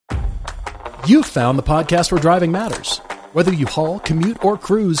You've found the podcast where driving matters. Whether you haul, commute, or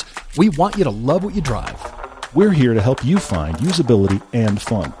cruise, we want you to love what you drive. We're here to help you find usability and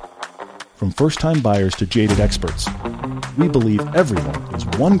fun. From first-time buyers to jaded experts, we believe everyone is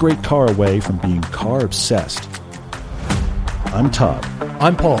one great car away from being car-obsessed. I'm Todd.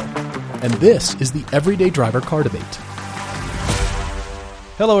 I'm Paul, and this is the Everyday Driver Car Debate.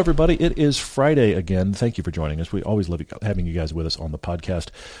 Hello, everybody. It is Friday again. Thank you for joining us. We always love having you guys with us on the podcast.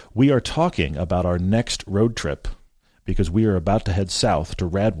 We are talking about our next road trip because we are about to head south to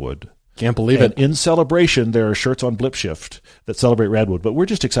Radwood. Can't believe and it. In celebration, there are shirts on Blip Shift that celebrate Radwood, but we're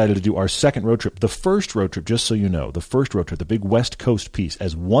just excited to do our second road trip. The first road trip, just so you know, the first road trip, the big West Coast piece,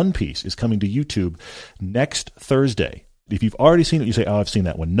 as one piece, is coming to YouTube next Thursday. If you've already seen it, you say, oh, I've seen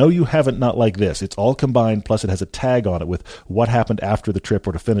that one. No, you haven't, not like this. It's all combined, plus it has a tag on it with what happened after the trip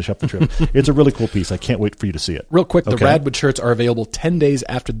or to finish up the trip. It's a really cool piece. I can't wait for you to see it. Real quick, the Radwood shirts are available 10 days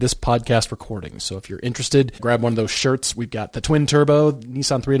after this podcast recording. So if you're interested, grab one of those shirts. We've got the Twin Turbo,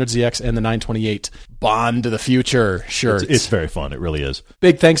 Nissan 300ZX, and the 928 Bond to the Future shirts. It's very fun. It really is.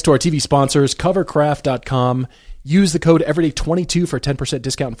 Big thanks to our TV sponsors, Covercraft.com. Use the code Everyday22 for a 10%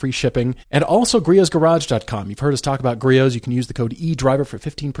 discount and free shipping. And also GriosGarage.com. You've heard us talk about Grios. You can use the code eDriver for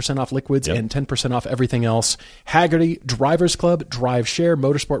 15% off liquids and 10% off everything else. Haggerty, Drivers Club, DriveShare,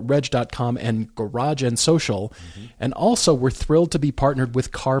 MotorsportReg.com, and Garage and Social. Mm-hmm. And also, we're thrilled to be partnered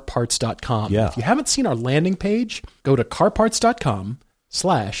with CarParts.com. Yeah. If you haven't seen our landing page, go to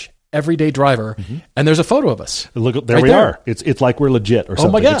CarParts.com/Everyday Driver, and there's a photo of us. Look, there right we there. are. It's like we're legit or something.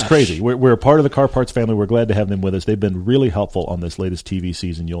 Oh my gosh. It's crazy. We're a part of the Car Parts family. We're glad to have them with us. They've been really helpful on this latest TV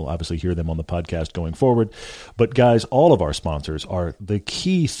season. You'll obviously hear them on the podcast going forward. But guys, all of our sponsors are the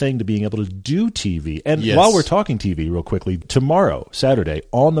key thing to being able to do TV. And while we're talking TV real quickly, tomorrow, Saturday,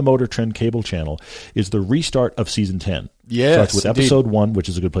 on the Motor Trend cable channel is the restart of Season 10. Yes, starts with episode 1, which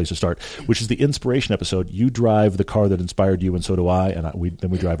is a good place to start, which is the inspiration episode. You drive the car that inspired you, and so do I, and then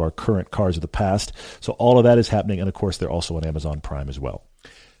we drive our current cars of the past. So all of that is happening, and of course, they're also on Amazon Prime as well.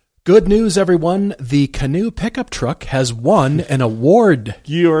 Good news, everyone. The Canoo pickup truck has won an award.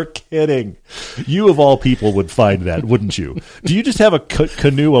 You're kidding. You, of all people, would find that, wouldn't you? Do you just have a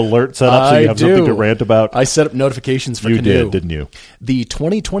Canoo alert set up so you have something to rant about? I set up notifications for Canoo. You did, didn't you? The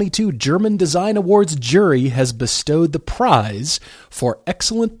 2022 German Design Awards jury has bestowed the prize for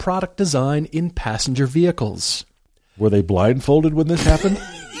excellent product design in passenger vehicles. Were they blindfolded when this happened?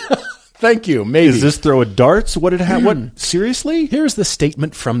 Thank you. Maybe. Is this throwing darts? What did happen? What? Seriously? Here's the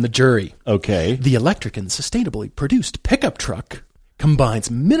statement from the jury. Okay. The electric and sustainably produced pickup truck combines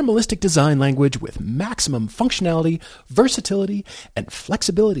minimalistic design language with maximum functionality, versatility, and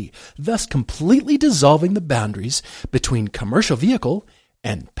flexibility, thus completely dissolving the boundaries between commercial vehicle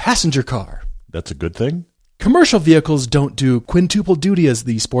and passenger car. That's a good thing? Commercial vehicles don't do quintuple duty as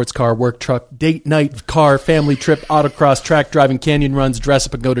the sports car, work truck, date night, car, family trip, autocross, track driving, canyon runs, dress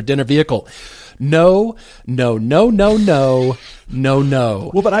up and go to dinner vehicle. No. Well,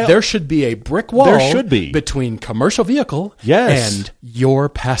 but there should be a brick wall between commercial vehicle and your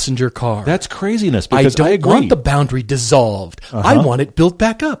passenger car. That's craziness because I agree. Want the boundary dissolved. I want it built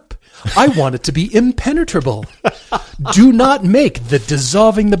back up. I want it to be impenetrable. Do not make the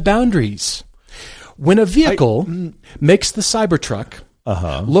dissolving the boundaries. When a vehicle makes the Cybertruck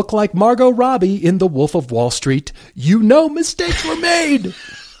look like Margot Robbie in The Wolf of Wall Street, you know mistakes were made.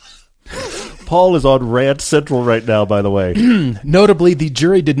 Paul is on Rant Central right now, by the way. Notably, the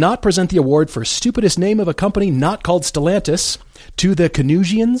jury did not present the award for stupidest name of a company not called Stellantis to the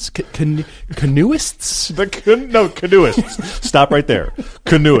Canooians, Canooists? Canooists. Stop right there.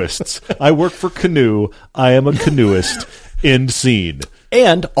 Canooists. I work for Canoo. I am a canoeist. End scene.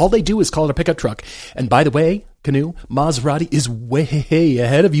 And all they do is call it a pickup truck. And by the way, Canoo, Maserati is way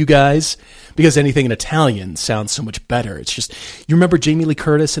ahead of you guys because anything in Italian sounds so much better. It's just, you remember Jamie Lee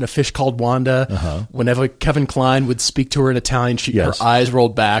Curtis in A Fish Called Wanda? Whenever Kevin Kline would speak to her in Italian, her eyes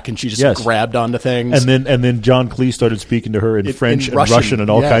rolled back and she just grabbed onto things. And then John Cleese started speaking to her in French and Russian and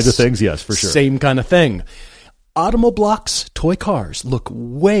all kinds of things. Yes, for sure. Same kind of thing. Automoblocks toy cars look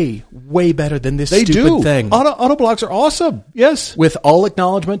way better than this stupid thing. Autoblocks are awesome. Yes. With all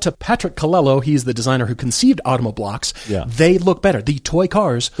acknowledgement to Patrick Colello, he's the designer who conceived Automoblocks. Yeah. They look better. The toy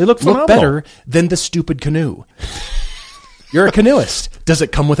cars look better than the stupid Canoo. You're a canoeist. Does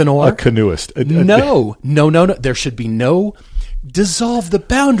it come with an oar? A canoeist. No. There should be no dissolve the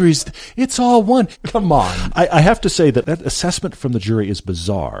boundaries. It's all one. Come on. I have to say that assessment from the jury is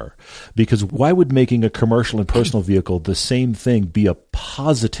bizarre, because why would making a commercial and personal vehicle the same thing be a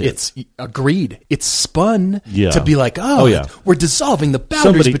positive? It's agreed. It's spun Yeah. to be like, we're dissolving the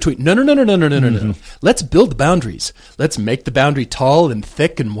boundaries between. No. No. Let's build the boundaries. Let's make the boundary tall and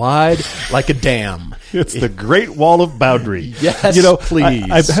thick and wide like a dam. It's the Great Wall of Boundary. Yes, please.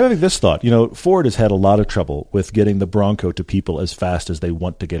 I'm having this thought. Ford has had a lot of trouble with getting the Bronco to people as fast as they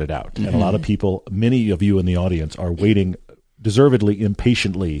want to get it out. And a lot of people, many of you in the audience, are waiting deservedly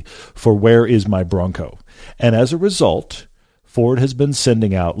impatiently for where is my Bronco. And as a result, Ford has been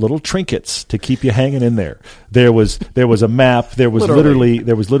sending out little trinkets to keep you hanging in there. There was a map. There was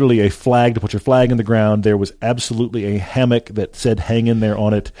literally a flag to put your flag in the ground. There was absolutely a hammock that said "Hang in there"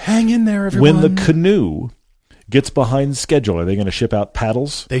 on it. Hang in there, everyone. When the Canoo gets behind schedule, are they going to ship out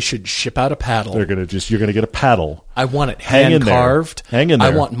paddles? They should ship out a paddle. You're going to get a paddle. I want it hand carved. Hang in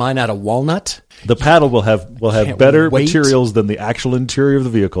there. I want mine out of walnut. The paddle will have better materials than the actual interior of the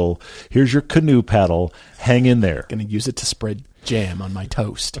vehicle. Here's your Canoo paddle. Hang in there. Going to use it to spread jam on my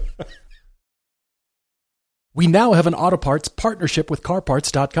toast. We now have an auto parts partnership with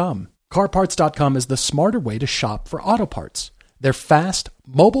CarParts.com. CarParts.com is the smarter way to shop for auto parts. Their fast,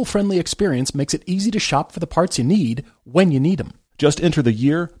 mobile-friendly experience makes it easy to shop for the parts you need when you need them. Just enter the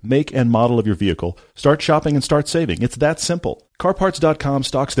year, make, and model of your vehicle. Start shopping and start saving. It's that simple. CarParts.com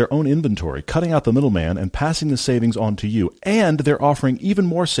stocks their own inventory, cutting out the middleman and passing the savings on to you. And they're offering even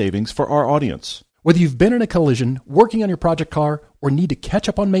more savings for our audience. Whether you've been in a collision, working on your project car, or need to catch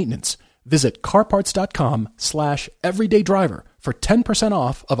up on maintenance, visit CarParts.com/everydaydriver for 10%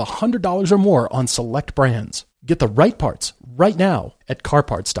 off of $100 or more on select brands. Get the right parts right now at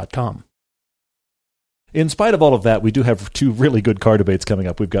CarParts.com. In spite of all of that, we do have two really good car debates coming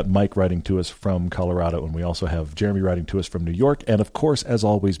up. We've got Mike writing to us from Colorado, and we also have Jeremy writing to us from New York. And, of course, as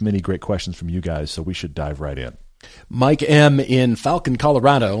always, many great questions from you guys, so we should dive right in. Mike M. in Falcon,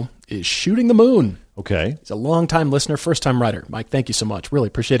 Colorado, is shooting the moon. Okay. He's a long-time listener, first-time writer. Mike, thank you so much. Really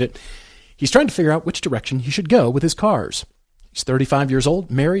appreciate it. He's trying to figure out which direction he should go with his cars. He's 35 years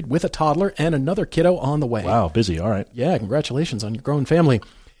old, married with a toddler, and another kiddo on the way. Wow, busy. All right. Yeah, congratulations on your growing family.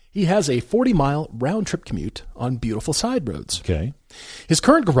 He has a 40-mile round-trip commute on beautiful side roads. Okay. His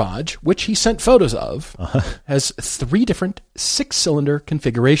current garage, which he sent photos of, has 3 different 6-cylinder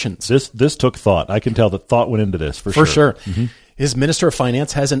configurations. This took thought. I can tell that thought went into this, for sure. Mm-hmm. His Minister of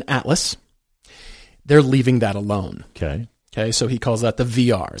Finance has an Atlas. They're leaving that alone. Okay, so he calls that the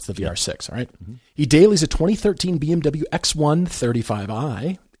VR. It's the VR6, all right? Mm-hmm. He dailies a 2013 BMW X1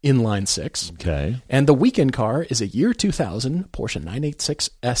 35i. Inline 6. Okay. And the weekend car is a year 2000 Porsche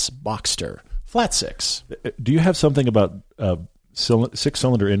 986S Boxster, flat 6. Do you have something about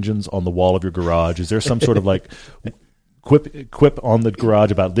 6-cylinder engines on the wall of your garage? Is there some sort of like quip on the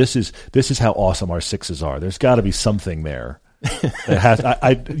garage about this is how awesome our 6s are? There's got to be something there.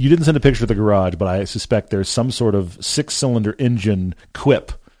 You didn't send a picture of the garage, but I suspect there's some sort of 6-cylinder engine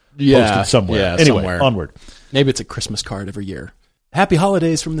quip posted somewhere. Yeah, anyway, somewhere. Onward. Maybe it's a Christmas card every year. Happy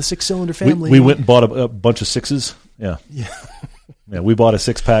holidays from the 6-cylinder family. We went and bought a bunch of 6s. Yeah. We bought a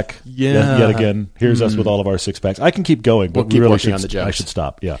 6-pack. Yet again. Here's us with all of our 6-packs. I can keep going, but we'll keep really working on the jokes. I should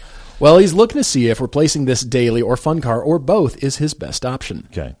stop. Yeah. Well, he's looking to see if replacing this daily or fun car or both is his best option.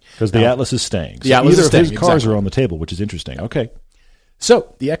 Okay. Because the Atlas is staying. The Atlas is staying. His cars are on the table, which is interesting. Okay.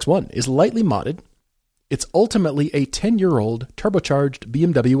 So the X1 is lightly modded. It's ultimately a 10-year-old turbocharged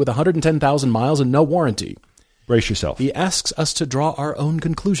BMW with 110,000 miles and no warranty. Brace yourself. He asks us to draw our own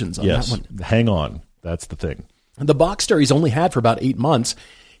conclusions on that one. Hang on. That's the thing. The Boxster he's only had for about 8 months.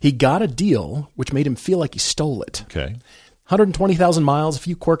 He got a deal which made him feel like he stole it. Okay. 120,000 miles, a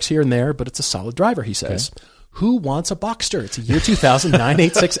few quirks here and there, but it's a solid driver, he says. Okay. Who wants a Boxster? It's a year 2000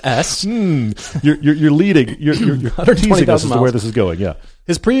 986S. You're leading. You're teasing us as to where this is going. Yeah.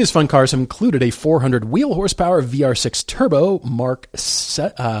 His previous fun cars have included a 400 wheel horsepower VR6 Turbo Mark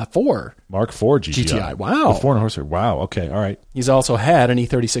 4. Mark 4 GTI. Wow. 400 horsepower. Wow. Okay. All right. He's also had an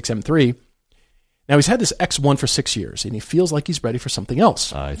E36 M3. Now, he's had this X1 for 6 years, and he feels like he's ready for something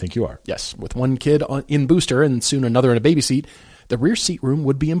else. I think you are. Yes. With one kid in booster and soon another in a baby seat, the rear seat room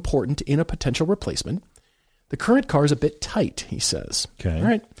would be important in a potential replacement. The current car is a bit tight, he says. Okay. All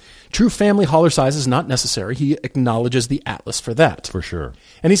right. True family hauler size is not necessary. He acknowledges the Atlas for that. For sure.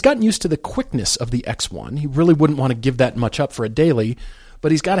 And he's gotten used to the quickness of the X1. He really wouldn't want to give that much up for a daily,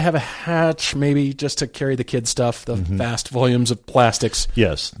 but he's got to have a hatch maybe just to carry the kid stuff, the vast volumes of plastics.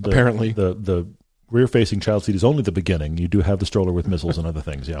 Yes. Apparently. The rear-facing child seat is only the beginning. You do have the stroller with missiles and other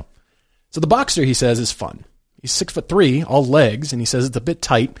things, yeah. So the Boxster, he says, is fun. He's 6'3", all legs, and he says it's a bit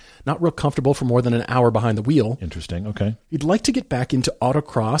tight, not real comfortable for more than an hour behind the wheel. Interesting. Okay. He'd like to get back into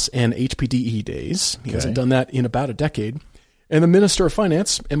autocross and HPDE days. He hasn't done that in about a decade. And the Minister of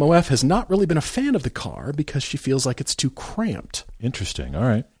Finance, MOF, has not really been a fan of the car because she feels like it's too cramped. Interesting. All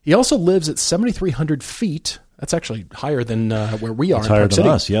right. He also lives at 7,300 feet. That's actually higher than where we are in Park higher than City.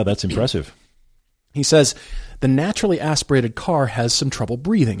 us. Yeah, that's impressive. He says the naturally aspirated car has some trouble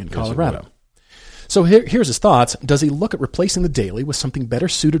breathing in Colorado. So here's his thoughts. Does he look at replacing the Daily with something better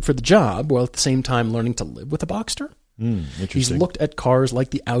suited for the job while at the same time learning to live with a Boxster? He's looked at cars like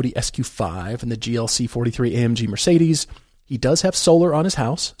the Audi SQ5 and the GLC 43 AMG Mercedes. He does have solar on his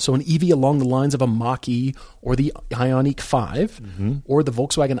house, so an EV along the lines of a Mach-E or the Ioniq 5 or the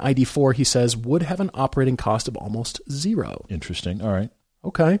Volkswagen ID4, he says, would have an operating cost of almost zero. Interesting. All right.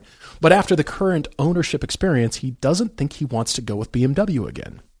 Okay. But after the current ownership experience, he doesn't think he wants to go with BMW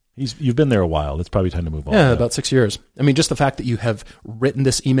again. You've been there a while. It's probably time to move on. Yeah, about 6 years. I mean, just the fact that you have written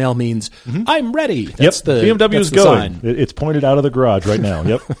this email means I'm ready. That's BMW is going. It's pointed out of the garage right now.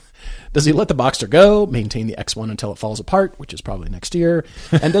 Yep. Does he let the Boxster go, maintain the X1 until it falls apart, which is probably next year?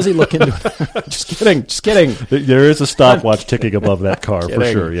 And does he look into it? Just kidding. There is a stopwatch ticking above that car for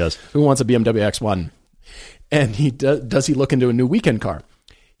sure, yes. Who wants a BMW X1? And does he look into a new weekend car?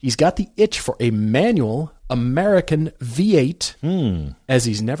 He's got the itch for a manual American V8 as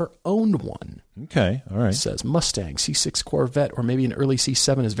he's never owned one. Okay, all right. He says Mustang, C6 Corvette, or maybe an early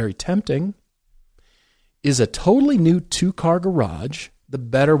C7 is very tempting. Is a totally new two-car garage the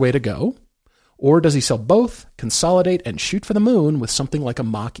better way to go? Or does he sell both, consolidate, and shoot for the moon with something like a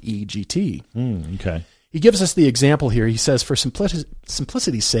Mach-E GT? Okay. He gives us the example here. He says, for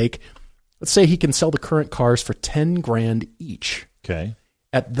simplicity's sake, let's say he can sell the current cars for $10,000 each. Okay.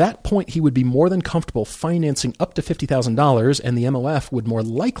 At that point, he would be more than comfortable financing up to $50,000, and the MOF would more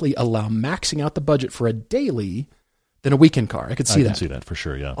likely allow maxing out the budget for a daily than a weekend car. I could see that. I can see that for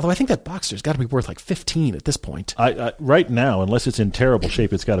sure, yeah. Although I think that Boxster's got to be worth like 15 at this point. Right now, unless it's in terrible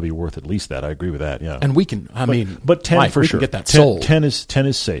shape, it's got to be worth at least that. I agree with that, yeah. And we can, but 10 for sure. Can get that sold. 10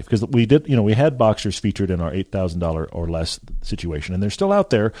 is safe because we had Boxsters featured in our $8,000 or less situation, and they're still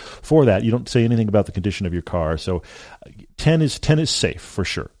out there for that. You don't say anything about the condition of your car, so 10 is safe for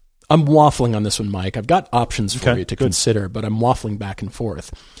sure. I'm waffling on this one, Mike. I've got options for you to consider, but I'm waffling back and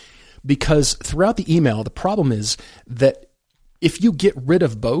forth. Because throughout the email, the problem is that if you get rid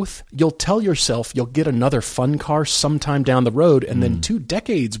of both, you'll tell yourself you'll get another fun car sometime down the road, and then 2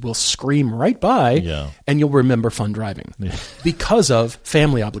 decades will scream right by, and you'll remember fun driving because of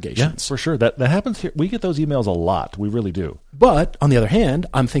family obligations. Yeah, for sure. That happens here. We get those emails a lot. We really do. But on the other hand,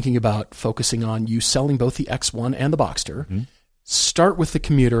 I'm thinking about focusing on you selling both the X1 and the Boxster. Start with the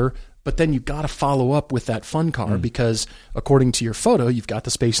commuter, but then you got to follow up with that fun car because according to your photo, you've got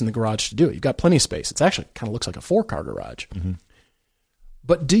the space in the garage to do it. You've got plenty of space. It's actually kind of looks like a 4-car garage.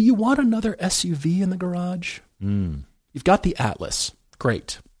 But do you want another SUV in the garage? You've got the Atlas.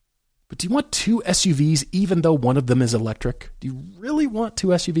 Great. But do you want 2 SUVs even though one of them is electric? Do you really want 2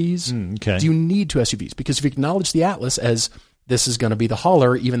 SUVs? Okay. Do you need 2 SUVs? Because if you acknowledge the Atlas as this is going to be the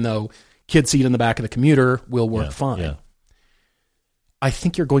hauler, even though kid seat in the back of the commuter will work fine. Yeah. I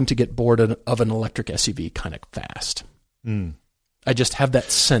think you're going to get bored of an electric SUV kind of fast. I just have that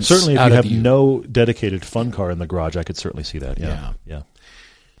sense. Certainly, if you have no dedicated fun car in the garage, I could certainly see that. Yeah.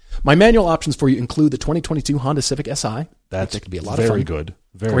 My manual options for you include the 2022 Honda Civic Si. That could be a lot of fun. Very good.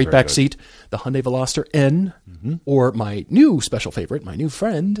 Great back seat. The Hyundai Veloster N, or my new special favorite, my new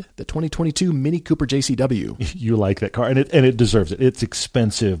friend, the 2022 Mini Cooper JCW. You like that car, and it deserves it. It's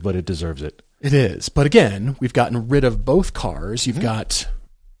expensive, but it deserves it. It is. But again, we've gotten rid of both cars. You've got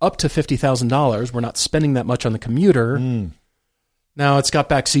up to $50,000. We're not spending that much on the commuter. Now, it's got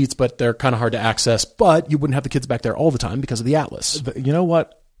back seats, but they're kind of hard to access. But you wouldn't have the kids back there all the time because of the Atlas. You know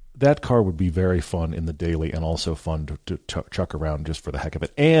what? That car would be very fun in the daily and also fun to chuck around just for the heck of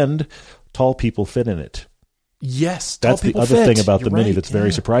it. And tall people fit in it. Yes, that's the other thing about the Mini that's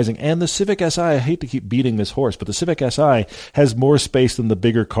very surprising. And the Civic Si, I hate to keep beating this horse, but the Civic Si has more space than the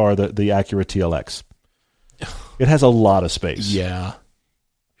bigger car, the Acura TLX. It has a lot of space. Yeah.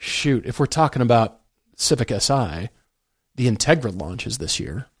 Shoot, if we're talking about Civic Si, the Integra launches this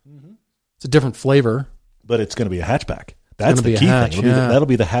year. It's a different flavor. But it's going to be a hatchback. That's the key thing. That'll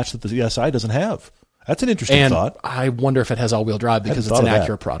be the hatch that the Si doesn't have. That's an interesting thought. I wonder if it has all-wheel drive because it's an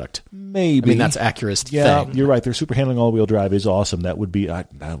Acura product. Maybe. I mean, that's Acura's thing. Yeah, you're right. Their super handling all-wheel drive is awesome. That would be,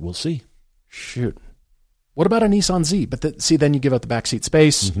 we'll see. Shoot. What about a Nissan Z? But then you give up the backseat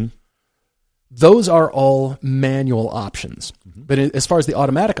space. Those are all manual options. But as far as the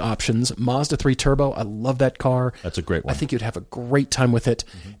automatic options, Mazda 3 Turbo, I love that car. That's a great one. I think you'd have a great time with it.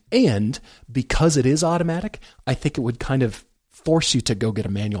 And because it is automatic, I think it would kind of force you to go get a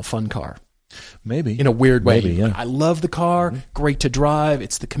manual fun car. Maybe. In a weird way. Maybe, yeah. I love the car, great to drive.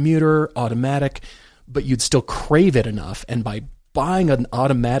 It's the commuter, automatic, but you'd still crave it enough. And by buying an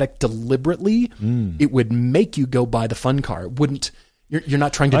automatic deliberately, it would make you go buy the fun car. It wouldn't... You're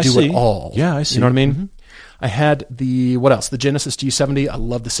not trying to do it all. Yeah, I see. You know what I mean? I had what else? The Genesis G70. I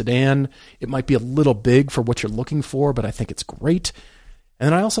love the sedan. It might be a little big for what you're looking for, but I think it's great. And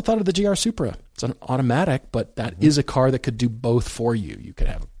then I also thought of the GR Supra. It's an automatic, but that is a car that could do both for you. You could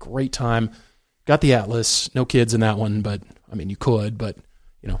have a great time. Got the Atlas. No kids in that one, but I mean, you could, but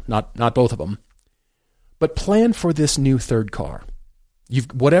not both of them. But plan for this new third car.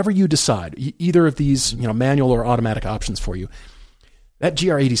 Whatever you decide, either of these, manual or automatic options for you. That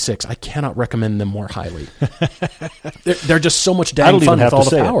GR86, I cannot recommend them more highly. They're just so much dang fun with all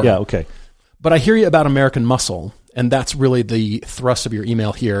the power. Yeah, okay. But I hear you about American Muscle, and that's really the thrust of your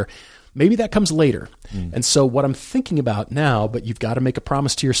email here. Maybe that comes later. And so what I'm thinking about now, but you've got to make a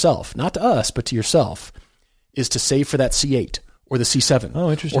promise to yourself, not to us, but to yourself, is to save for that C8 or the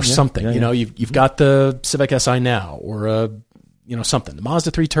C7 or something. Yeah, You've got the Civic Si now or something, the Mazda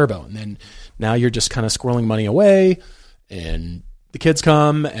 3 Turbo, and then now you're just kind of squirreling money away, and the kids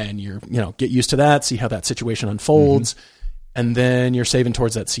come, and you're get used to that, see how that situation unfolds, and then you're saving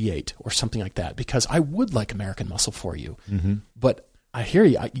towards that C8 or something like that. Because I would like American Muscle for you, but I hear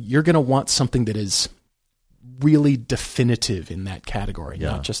you. You're going to want something that is really definitive in that category,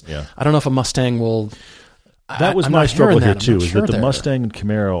 not just. Yeah. I don't know if a Mustang will. That was my struggle here too, is that the Mustang and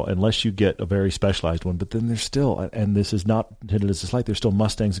Camaro, unless you get a very specialized one, but then there's still, and this is not intended as a slight, there's still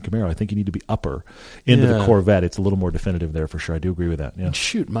Mustangs and Camaro. I think you need to be upper into the Corvette. It's a little more definitive there for sure. I do agree with that. Yeah. And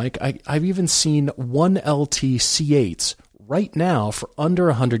shoot, Mike, I've even seen 1LT C8s right now for under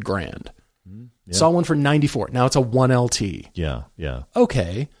 $100,000. Yeah. Saw one for 94. Now it's a 1LT. Yeah, yeah.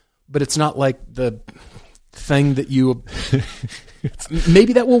 Okay, but it's not like the thing that you.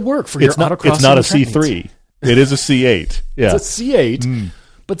 Maybe that will work for your autocross. It's not a C3. It is a C8. Yeah. It's a C8,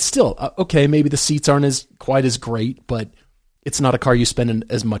 but still, okay, maybe the seats aren't quite as great, but it's not a car you spend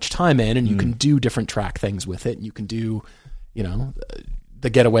as much time in, and you can do different track things with it. And you can do, the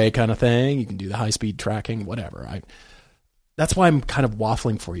getaway kind of thing. You can do the high-speed tracking, whatever. That's why I'm kind of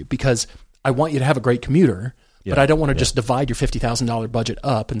waffling for you, because I want you to have a great commuter, but I don't want to just divide your $50,000 budget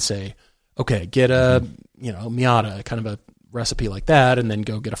up and say, okay, get a, Miata, kind of a recipe like that, and then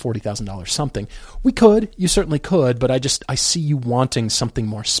go get a $40,000 something. You certainly could, but I see you wanting something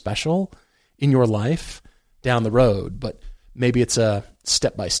more special in your life down the road, but maybe it's a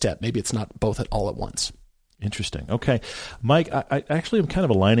step by step. Maybe it's not both all at once. Interesting. Okay. Mike, I actually am kind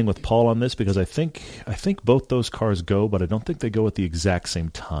of aligning with Paul on this, because I think both those cars go, but I don't think they go at the exact same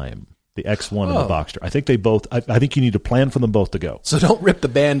time. The X1 and the Boxster. I think they both. I think you need to plan for them both to go. So don't rip the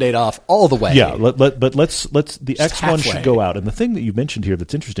Band-Aid off all the way. Yeah, but let's. The Just X1 halfway. should go out. And the thing that you mentioned here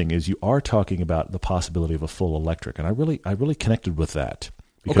that's interesting is you are talking about the possibility of a full electric, and I really connected with that,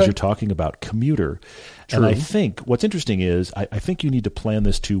 because you're talking about commuter. True. And I think what's interesting is I think you need to plan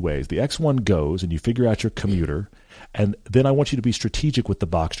this two ways. The X1 goes, and you figure out your commuter. And then I want you to be strategic with the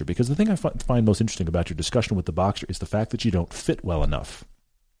Boxster, because the thing I find most interesting about your discussion with the Boxster is the fact that you don't fit well enough.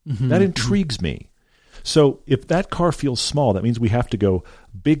 That intrigues me. So if that car feels small, that means we have to go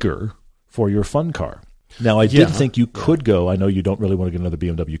bigger for your fun car. Now, I did think you could go, I know you don't really want to get another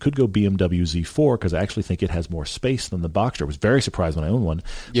BMW, you could go BMW Z4, because I actually think it has more space than the Boxster. I was very surprised when I owned one.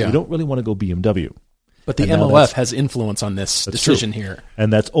 Yeah. You don't really want to go BMW. But the MOF has influence on this decision here.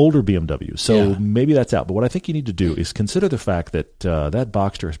 And that's older BMW. So maybe that's out. But what I think you need to do is consider the fact that that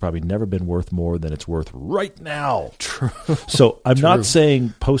Boxster has probably never been worth more than it's worth right now. True. So I'm not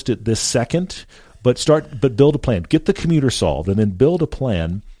saying post it this second, but build a plan. Get the commuter solved, and then build a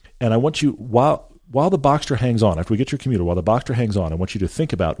plan. And I want you, while the Boxster hangs on, after we get your commuter, while the Boxster hangs on, I want you to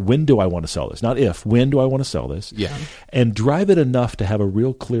think about, when do I want to sell this? Not if, when do I want to sell this? Yeah. And drive it enough to have a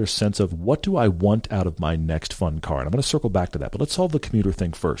real clear sense of, what do I want out of my next fun car? And I'm going to circle back to that, but let's solve the commuter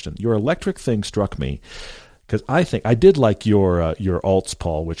thing first. And your electric thing struck me, because I think I did like your alts,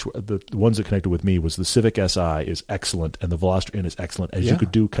 Paul, which the ones that connected with me was the Civic Si is excellent, and the Veloster N is excellent, as you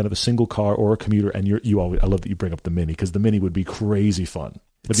could do kind of a single car or a commuter. And I love that you bring up the Mini, because the Mini would be crazy fun.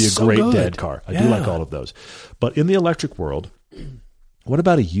 It'd be a great dad car. I do like all of those. But in the electric world, what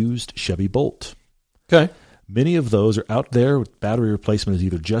about a used Chevy Bolt? Okay. Many of those are out there. Battery replacement has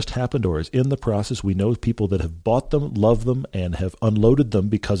either just happened or is in the process. We know people that have bought them, love them, and have unloaded them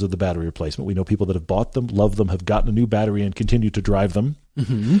because of the battery replacement. We know people that have bought them, love them, have gotten a new battery, and continue to drive them.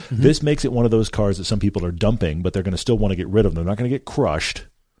 Mm-hmm, mm-hmm. This makes it one of those cars that some people are dumping, but they're going to still want to get rid of them. They're not going to get crushed.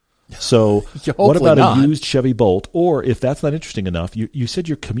 So what about a used Chevy Bolt? Or if that's not interesting enough, you said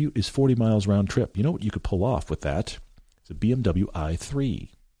your commute is 40 miles round trip. You know what you could pull off with that? It's a BMW i3.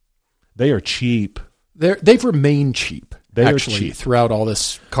 They are cheap. They've remained cheap, they actually, are cheap throughout all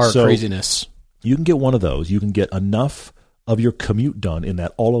this car craziness. You can get one of those. You can get enough of your commute done in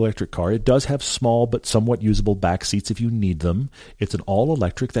that all-electric car. It does have small but somewhat usable back seats if you need them. It's an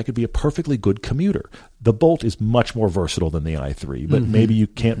all-electric that could be a perfectly good commuter. The Bolt is much more versatile than the i3, but maybe you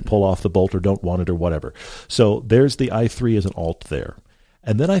can't pull off the Bolt or don't want it or whatever. So there's the i3 as an alt there.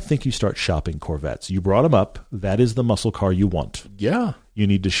 And then I think you start shopping Corvettes. You brought them up. That is the muscle car you want. Yeah. You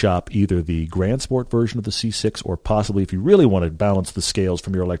need to shop either the Grand Sport version of the C6 or possibly, if you really want to balance the scales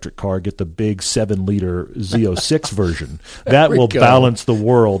from your electric car, get the big 7-liter Z06 version. That will balance the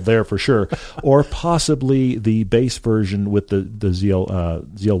world there for sure. Or possibly the base version with the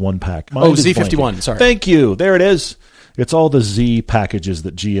ZL1 pack. Z51, sorry. Thank you. There it is. It's all the Z packages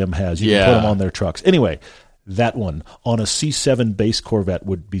that GM has. You can put them on their trucks. Anyway, that one on a C7 base Corvette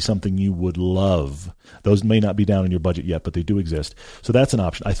would be something you would love. Those may not be down in your budget yet, but they do exist. So that's an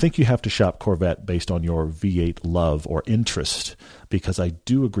option. I think you have to shop Corvette based on your V8 love or interest, because I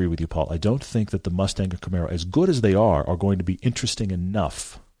do agree with you, Paul. I don't think that the Mustang or Camaro, as good as they are going to be interesting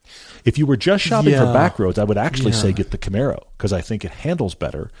enough. If you were just shopping for back roads, I would actually say get the Camaro, because I think it handles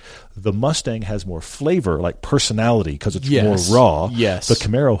better. The Mustang has more flavor, like personality, because it's more raw. Yes. The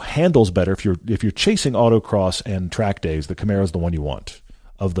Camaro handles better. If you're chasing autocross and track days, the Camaro is the one you want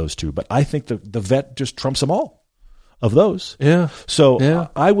of those two. But I think the Vet just trumps them all of those. Yeah. So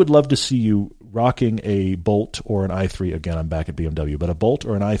I would love to see you rocking a Bolt or an i3. Again, I'm back at BMW, but a Bolt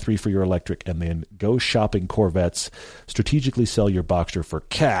or an i3 for your electric, and then go shopping Corvettes, strategically sell your Boxster for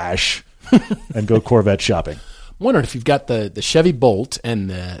cash, and go Corvette shopping. I'm wondering if you've got the Chevy Bolt and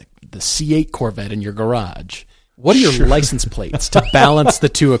the C8 Corvette in your garage. What are your license plates to balance the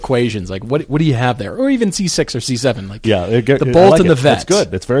two equations? Like, what do you have there? Or even C6 or C7? Like, the Bolt and the Vet. That's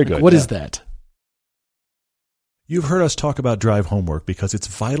good. That's very good. Like, what is that? You've heard us talk about drive homework because it's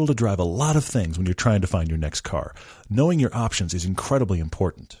vital to drive a lot of things when you're trying to find your next car. Knowing your options is incredibly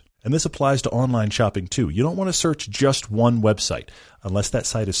important. And this applies to online shopping too. You don't want to search just one website unless that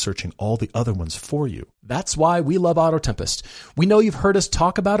site is searching all the other ones for you. That's why we love Auto Tempest. We know you've heard us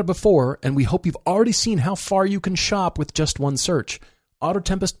talk about it before, and we hope you've already seen how far you can shop with just one search. Auto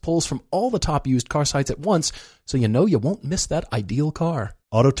Tempest pulls from all the top used car sites at once, so you know you won't miss that ideal car.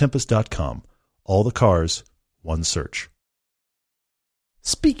 Autotempest.com. All the cars, one search.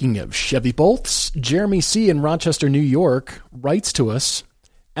 Speaking of Chevy Bolts, Jeremy C. in Rochester, New York, writes to us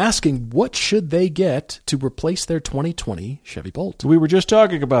asking what should they get to replace their 2020 Chevy Bolt. We were just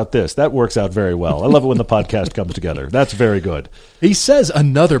talking about this. That works out very well. I love it when the podcast comes together. That's very good. He says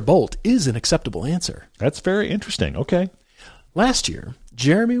another Bolt is an acceptable answer. That's very interesting. Okay. Last year,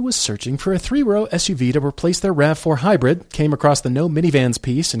 Jeremy was searching for a 3-row SUV to replace their RAV4 Hybrid, came across the No Minivans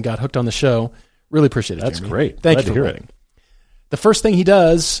piece, and got hooked on the show. Really appreciate it, That's Jeremy. Great. Thank Glad you for to hear writing. The first thing he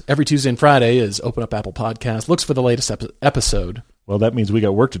does every Tuesday and Friday is open up Apple Podcasts, looks for the latest episode. Well, that means we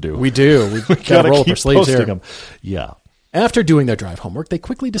got work to do. We do. We've got to roll up our sleeves here. Them. Yeah. After doing their drive homework, they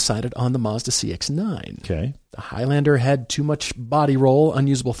quickly decided on the Mazda CX-9. Okay. The Highlander had too much body roll,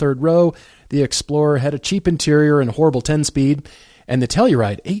 unusable third row. The Explorer had a cheap interior and horrible 10-speed. And the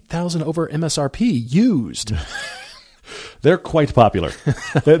Telluride, 8,000 over MSRP, used. They're quite popular.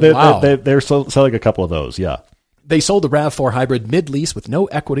 They're selling a couple of those, yeah. They sold the RAV4 Hybrid mid-lease with no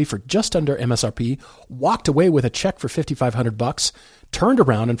equity for just under MSRP, walked away with a check for $5,500, turned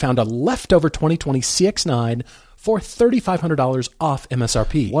around and found a leftover 2020 CX-9 for $3,500 off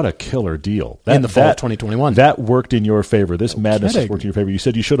MSRP. What a killer deal. In the fall of 2021. That worked in your favor. This madness has worked in your favor. You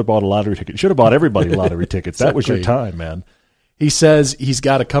said you should have bought a lottery ticket. You should have bought everybody lottery tickets. That was your time, man. He says he's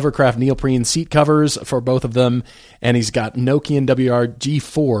got a Covercraft neoprene seat covers for both of them, and he's got Nokian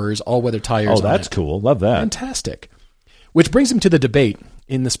WR-G4s all-weather tires. Oh, that's cool. Love that. Fantastic. Which brings him to the debate.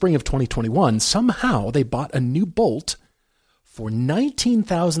 In the spring of 2021, somehow they bought a new Bolt for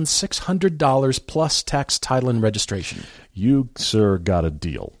 $19,600 plus tax, title, and registration. You, sir, got a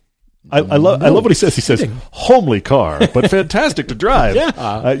deal. I love what he says. He says, homely car, but fantastic to drive.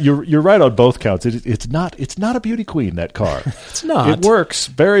 Yeah. You're right on both counts. It's not a beauty queen, that car. It's not. It works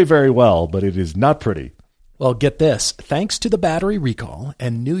very, very well, but it is not pretty. Well, get this. Thanks to the battery recall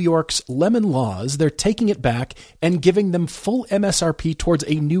and New York's lemon laws, they're taking it back and giving them full MSRP towards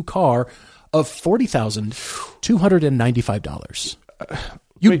a new car of $40,295.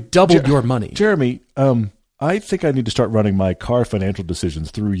 You doubled your money. Jeremy, I think I need to start running my car financial decisions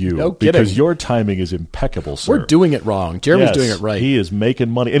through you. No kidding. Because your timing is impeccable, sir. We're doing it wrong. Jeremy's doing it right. He is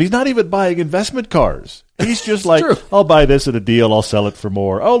making money. And he's not even buying investment cars. He's just like, true. I'll buy this at a deal. I'll sell it for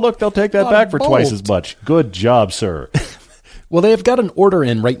more. Oh, look, they'll take that back for twice as much. Good job, sir. Well, they have got an order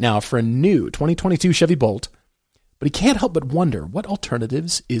in right now for a new 2022 Chevy Bolt, but he can't help but wonder, what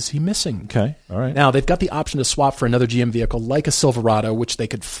alternatives is he missing? Okay, all right. Now, they've got the option to swap for another GM vehicle like a Silverado, which they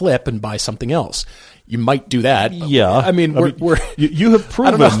could flip and buy something else. You might do that. Yeah. I mean, you have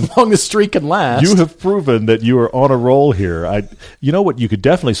proven. I don't know how long the streak can last. You have proven that you are on a roll here. You know what you could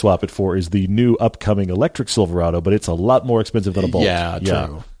definitely swap it for is the new upcoming electric Silverado, but it's a lot more expensive than a Bolt. Yeah,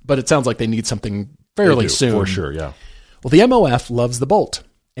 true. But it sounds like they need something fairly soon. For sure, yeah. Well, the MOF loves the Bolt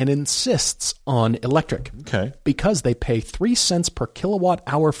and insists on electric. Okay. Because they pay 3 cents per kilowatt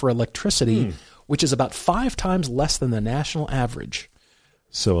hour for electricity, which is about 5 times less than the national average.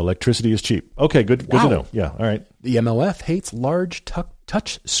 So electricity is cheap. Okay, good to know. Yeah, all right. The MOF hates large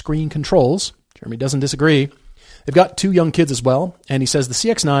touch screen controls. Jeremy doesn't disagree. They've got 2 young kids as well, and he says the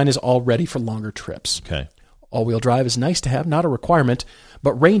CX-9 is all ready for longer trips. Okay. All-wheel drive is nice to have, not a requirement,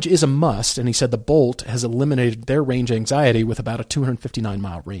 but range is a must, and he said the Bolt has eliminated their range anxiety with about a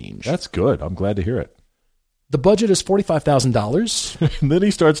 259-mile range. That's good. I'm glad to hear it. The budget is $45,000. And then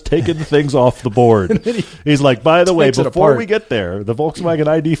he starts taking things off the board. He's like, by the way, before we get there, the Volkswagen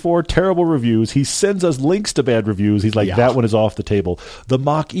ID4, terrible reviews. He sends us links to bad reviews. He's like, that one is off the table. The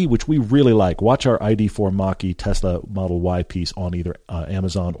Mach-E, which we really like. Watch our ID4 Mach-E Tesla Model Y piece on either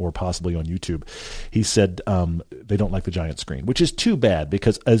Amazon or possibly on YouTube. He said they don't like the giant screen, which is too bad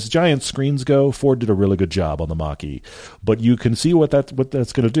because as giant screens go, Ford did a really good job on the Mach-E. But you can see what that's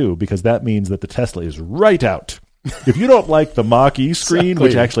going to do because that means that the Tesla is right out. If you don't like the Mach-E screen,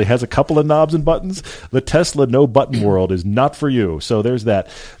 which actually has a couple of knobs and buttons, the Tesla no button world is not for you. So there's that.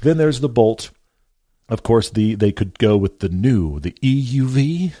 Then there's the Bolt. Of course, they could go with the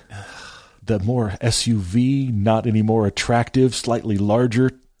EUV, the more SUV, not any more attractive, slightly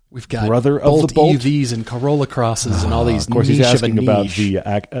larger. We've got brother Bolt of the Bolt. EVs and Corolla Crosses and all these. Of course, he's asking about niche. the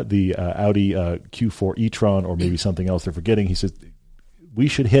Audi Q4 e-tron or maybe something else they're forgetting. He says we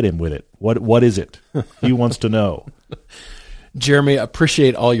should hit him with it. What is it? He wants to know. Jeremy,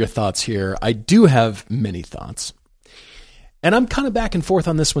 appreciate all your thoughts here. I do have many thoughts. And I'm kind of back and forth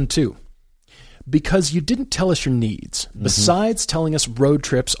on this one too. Because you didn't tell us your needs. Besides telling us road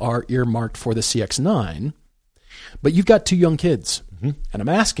trips are earmarked for the CX-9, but you've got 2 young kids. And I'm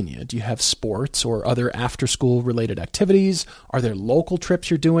asking you, do you have sports or other after-school related activities? Are there local trips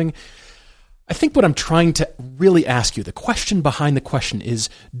you're doing? I think what I'm trying to really ask you, the question behind the question is,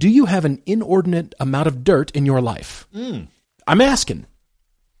 do you have an inordinate amount of dirt in your life? I'm asking.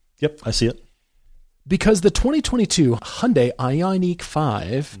 Yep, I see it. Because the 2022 Hyundai Ioniq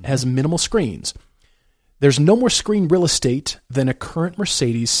 5 has minimal screens. There's no more screen real estate than a current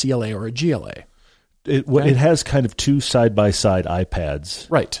Mercedes CLA or a GLA. It has kind of 2 side-by-side iPads.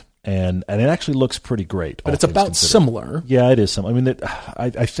 Right. And it actually looks pretty great. But it's about similar. Yeah, it is similar. I mean,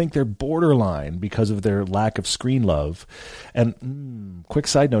 I think they're borderline because of their lack of screen love. And quick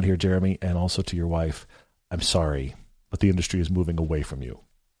side note here, Jeremy, and also to your wife, I'm sorry, but the industry is moving away from you.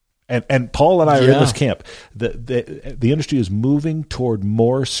 And Paul and I are in this camp. The industry is moving toward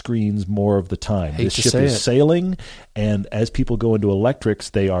more screens more of the time. This ship is sailing, and as people go into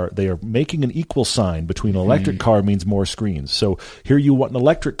electrics, they are making an equal sign between an electric car means more screens. So here you want an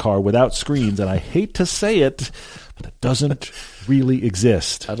electric car without screens, and I hate to say it, but it doesn't really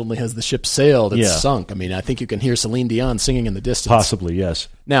exist. Not only has the ship sailed, it's sunk. I mean, I think you can hear Celine Dion singing in the distance. Possibly, yes.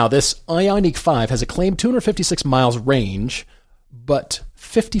 Now, this Ioniq 5 has a claimed 256 miles range, but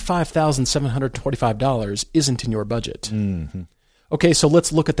 $55,725 isn't in your budget. Okay, so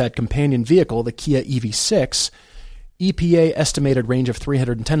let's look at that companion vehicle, the Kia EV6. EPA estimated range of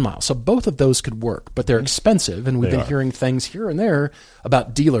 310 miles. So both of those could work, but they're expensive, and we've been hearing things here and there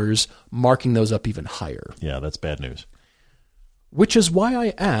about dealers marking those up even higher. Yeah, that's bad news. Which is why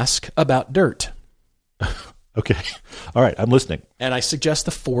I ask about dirt. Okay. All right, I'm listening. And I suggest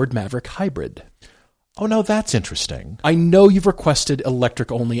the Ford Maverick Hybrid. Oh, no, that's interesting. I know you've requested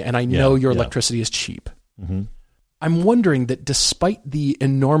electric only, and I know your electricity is cheap. I'm wondering that despite the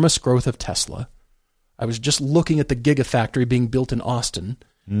enormous growth of Tesla, I was just looking at the Gigafactory being built in Austin.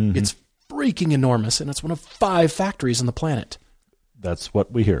 It's freaking enormous, and it's one of 5 factories on the planet. That's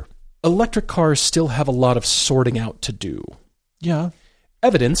what we hear. Electric cars still have a lot of sorting out to do. Yeah.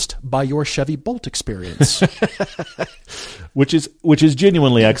 Evidenced by your Chevy Bolt experience. which is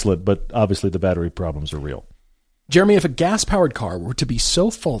genuinely excellent, but obviously the battery problems are real. Jeremy, if a gas-powered car were to be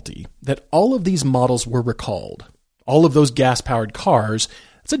so faulty that all of these models were recalled, all of those gas-powered cars,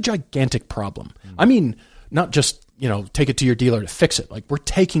 it's a gigantic problem. I mean, not just, take it to your dealer to fix it. Like, we're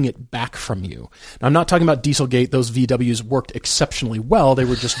taking it back from you. Now, I'm not talking about Dieselgate. Those VWs worked exceptionally well. They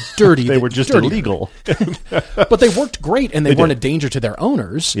were just dirty. They were just illegal. But they worked great, and they weren't a danger to their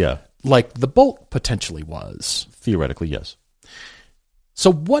owners. Yeah. Like the Bolt potentially was. Theoretically, yes.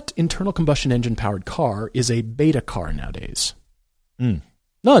 So what internal combustion engine powered car is a beta car nowadays?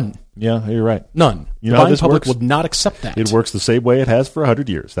 None. Yeah, you're right. None. You the know how buying this public works? would not accept that. It works the same way it has for 100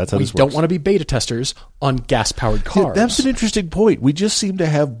 years. That's how We this works. don't want to be beta testers on gas-powered cars. That's an interesting point. We just seem to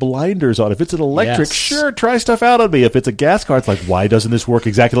have blinders on. If it's an electric, Yes. sure, try stuff out on me. If it's a gas car, it's like, why doesn't this work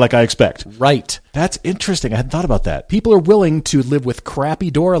exactly like I expect? Right. That's interesting. I hadn't thought about that. People are willing to live with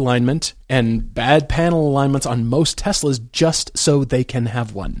crappy door alignment and bad panel alignments on most Teslas just so they can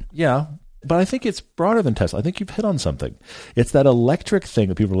have one. Yeah, but I think it's broader than Tesla. I think you've hit on something. It's that electric thing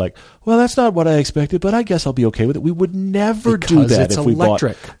that people are like, well, that's not what I expected, but I guess I'll be okay with it. We would never do Because that it's if we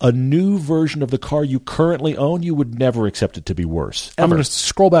electric. bought a new version of the car you currently own. You would never accept it to be worse. I'm Ever. going to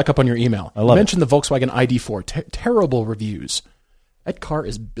scroll back up on your email. I love you mentioned the Volkswagen ID4. Terrible reviews. That car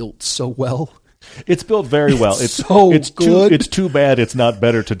is built so well. It's built very well. It's so good. It's too bad it's not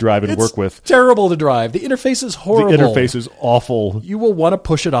better to drive and work with. Terrible to drive. The interface is horrible. The interface is awful. You will want to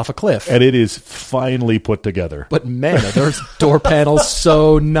push it off a cliff. And it is finely put together. But man, are those door panels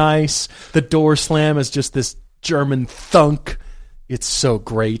so nice. The door slam is just this German thunk. It's so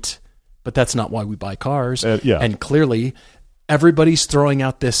great. But that's not why we buy cars. Yeah. And clearly, everybody's throwing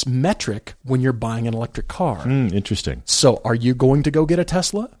out this metric when you're buying an electric car. Interesting. So are you going to go get a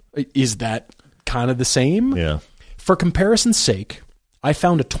Tesla? Is that kind of the same? Yeah. For comparison's sake, I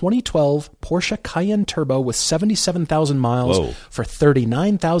found a 2012 Porsche Cayenne Turbo with 77,000 miles Whoa. for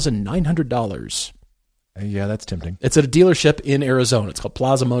 $39,900. Yeah, that's tempting. It's at a dealership in Arizona. It's called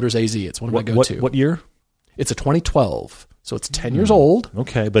Plaza Motors AZ. It's one of my go-to. What year? It's a 2012, so it's 10 years old.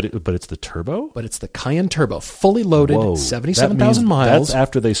 Okay, but it's the turbo? But it's the Cayenne Turbo, fully loaded, Whoa. 77,000 miles. That's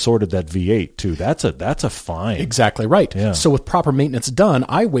after they sorted that V8 too. That's a fine. Exactly right. Yeah. So with proper maintenance done,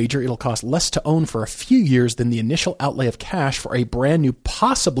 I wager it'll cost less to own for a few years than the initial outlay of cash for a brand new,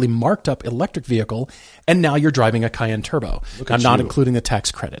 possibly marked up electric vehicle. And now you're driving a Cayenne Turbo. I'm not including the tax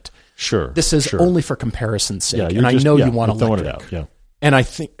credit. Sure. This is only for comparison's sake. Yeah, and I know you want throwing electric. it out. Yeah. And I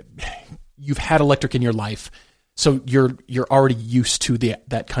think you've had electric in your life. So you're already used to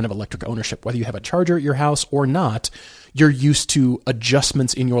that kind of electric ownership. Whether you have a charger at your house or not, you're used to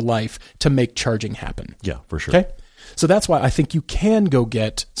adjustments in your life to make charging happen. Yeah, for sure. Okay? So that's why I think you can go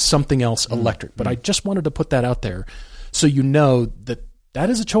get something else electric. But I just wanted to put that out there so you know that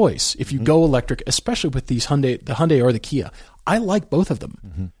is a choice. If you go electric, especially with these the Hyundai or the Kia, I like both of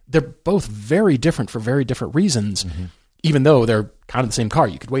them. They're both very different for very different reasons. Even though they're kind of the same car.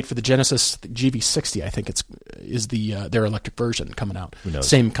 You could wait for the Genesis GV60, I think is their electric version coming out.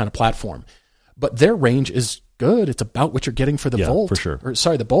 Same kind of platform. But their range is good. It's about what you're getting for the Volt. For sure.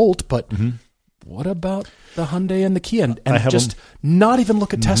 The Bolt, but what about the Hyundai and the Kia? And just not even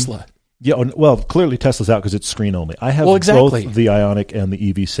look at Tesla. Yeah, well, clearly Tesla's out because it's screen only. I have both the Ioniq and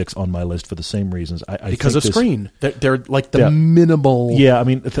the EV6 on my list for the same reasons. Because of screen. They're like the minimal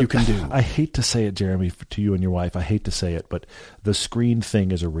you can do. I hate to say it, Jeremy, to you and your wife. I hate to say it, but the screen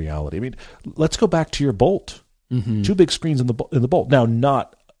thing is a reality. I mean, let's go back to your Bolt. 2 big screens in the Bolt. Now,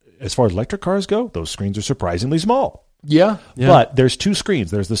 not as far as electric cars go, those screens are surprisingly small. Yeah. But there's 2 screens.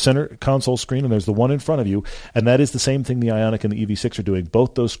 There's the center console screen and there's the one in front of you. And that is the same thing the Ioniq and the EV6 are doing.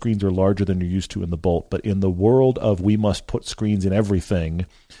 Both those screens are larger than you're used to in the Bolt. But in the world of we must put screens in everything,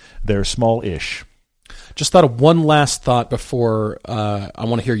 they're small-ish. Just thought of one last thought before I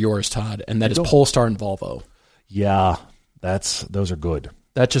want to hear yours, Todd, and that is Polestar and Volvo. Yeah, those are good.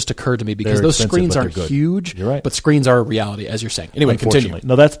 That just occurred to me because those screens aren't huge, You're right. But screens are a reality, as you're saying. Anyway, continue.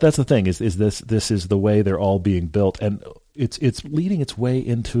 No, that's the thing. Is this is the way they're all being built, and it's leading its way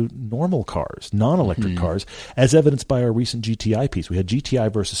into normal cars, non-electric cars, as evidenced by our recent GTI piece. We had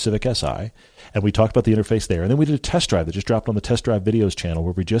GTI versus Civic Si, and we talked about the interface there, and then we did a test drive that just dropped on the Test Drive Videos channel,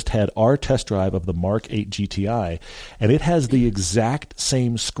 where we just had our test drive of the Mark 8 GTI, and it has the exact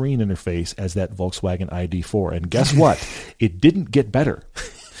same screen interface as that Volkswagen ID4. And guess what? It didn't get better.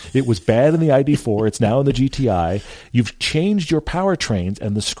 It was bad in the ID4. It's now in the GTI. You've changed your powertrains,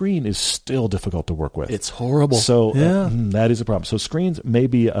 and the screen is still difficult to work with. It's horrible. So that is a problem. So screens may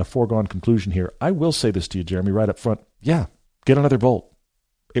be a foregone conclusion here. I will say this to you, Jeremy, right up front. Yeah, get another Bolt.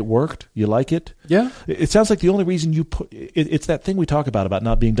 It worked. You like it? Yeah. It sounds like the only reason you it's that thing we talk about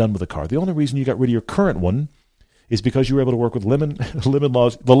not being done with a car. The only reason you got rid of your current one is because you were able to work with Lemon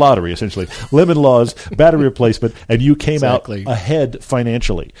Law's, the lottery essentially, Lemon Law's battery replacement, and you came out ahead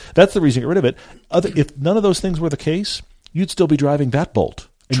financially. That's the reason to get rid of it. If none of those things were the case, you'd still be driving that Bolt.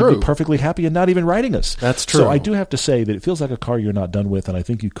 And you'd be perfectly happy and not even writing us. That's true. So I do have to say that it feels like a car you're not done with, and I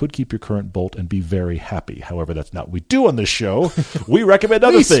think you could keep your current Bolt and be very happy. However, that's not what we do on this show. We recommend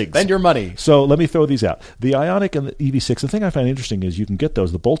other things. Spend your money. So let me throw these out. The Ioniq and the EV6, the thing I find interesting is you can get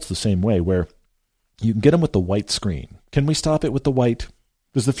those. The Bolt's the same way, where you can get them with the white screen. Can we stop it with the white?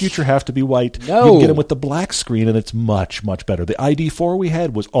 Does the future have to be white? No. You can get them with the black screen, and it's much, much better. The ID4 we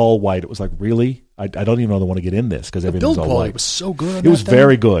had was all white. It was like, really? I don't even know I want to get in this because everything's all white. The build quality was so good. It was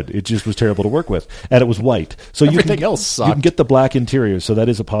very good. It just was terrible to work with, and it was white. So everything else sucked. You can get the black interior, so that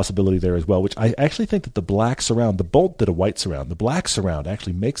is a possibility there as well. Which I actually think that the black surround, the Bolt did a white surround. The black surround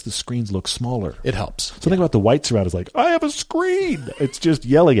actually makes the screens look smaller. It helps. Something about the white surround is like, I have a screen. It's just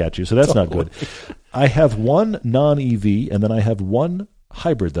yelling at you, so that's not good. I have one non-EV, and then I have one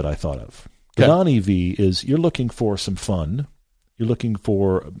hybrid that I thought of. The non-EV is you're looking for some fun. You're looking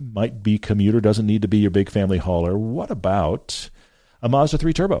for, might be commuter, doesn't need to be your big family hauler. What about a Mazda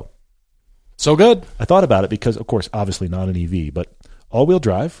 3 Turbo? So good. I thought about it because, of course, obviously not an EV, but all-wheel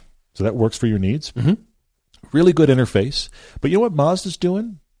drive, so that works for your needs. Mm-hmm. Really good interface. But you know what Mazda's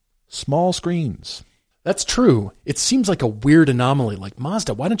doing? Small screens. That's true. It seems like a weird anomaly. Like,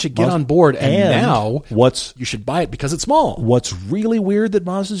 Mazda, why don't you get on board? And now you should buy it because it's small. What's really weird that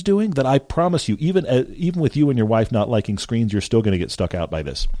Mazda's doing, that I promise you, even with you and your wife not liking screens, you're still going to get stuck out by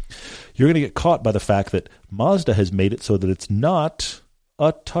this. You're going to get caught by the fact that Mazda has made it so that it's not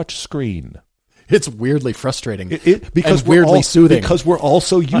a touch screen. It's weirdly frustrating because and weirdly soothing. Because we're all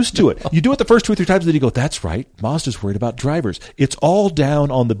so used to it. You do it the first 2 or 3 times, and then you go, that's right, Mazda's worried about drivers. It's all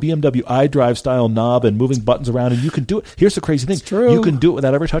down on the BMW iDrive style knob and moving buttons around, and you can do it. Here's the crazy thing. It's true. You can do it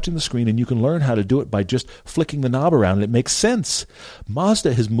without ever touching the screen, and you can learn how to do it by just flicking the knob around, and it makes sense.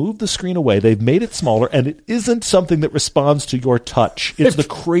 Mazda has moved the screen away. They've made it smaller, and it isn't something that responds to your touch. It's the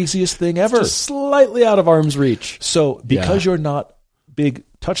craziest thing ever. Just slightly out of arm's reach. So because you're not big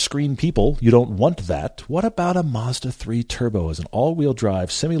touchscreen people, you don't want that. What about a Mazda 3 Turbo as an all-wheel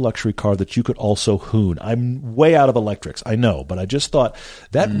drive semi-luxury car that you could also hoon? I'm way out of electrics, I know, but I just thought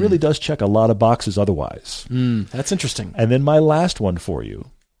that really does check a lot of boxes otherwise. That's interesting. And then my last one for you,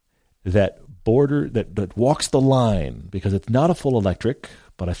 that walks the line, because it's not a full electric,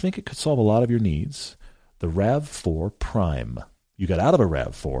 but I think it could solve a lot of your needs, the RAV4 Prime. You got out of a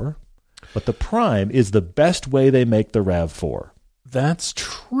RAV4, but the Prime is the best way they make the RAV4. That's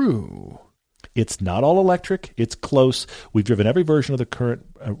true. It's not all electric. It's close. We've driven every version of the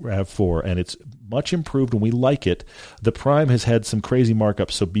current RAV4, and it's much improved, and we like it. The Prime has had some crazy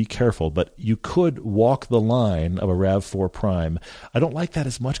markups, so be careful. But you could walk the line of a RAV4 Prime. I don't like that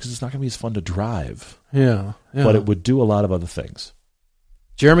as much because it's not going to be as fun to drive. Yeah. But it would do a lot of other things.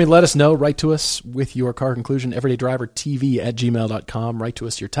 Jeremy, let us know. Write to us with your car conclusion, everydaydrivertv@gmail.com. Write to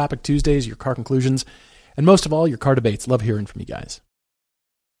us your Topic Tuesdays, your car conclusions, and most of all, your car debates. Love hearing from you guys.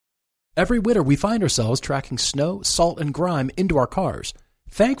 Every winter, we find ourselves tracking snow, salt, and grime into our cars.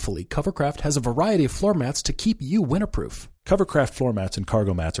 Thankfully, Covercraft has a variety of floor mats to keep you winterproof. Covercraft floor mats and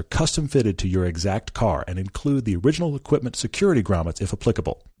cargo mats are custom fitted to your exact car and include the original equipment security grommets if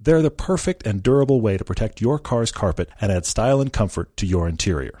applicable. They're the perfect and durable way to protect your car's carpet and add style and comfort to your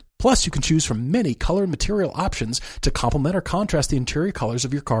interior. Plus, you can choose from many color and material options to complement or contrast the interior colors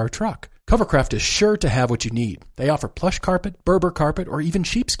of your car or truck. Covercraft is sure to have what you need. They offer plush carpet, Berber carpet, or even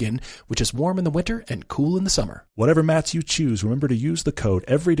sheepskin, which is warm in the winter and cool in the summer. Whatever mats you choose, remember to use the code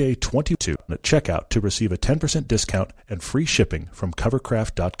EVERYDAY22 at checkout to receive a 10% discount and free shipping from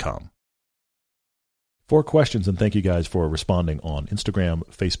covercraft.com. 4 questions, and thank you guys for responding on Instagram,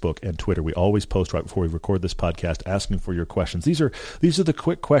 Facebook, and Twitter. We always post right before we record this podcast asking for your questions. These are the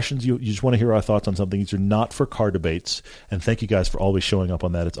quick questions. You just want to hear our thoughts on something. These are not for car debates, and thank you guys for always showing up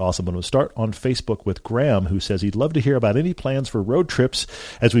on that. It's awesome. But we'll start on Facebook with Graham, who says he'd love to hear about any plans for road trips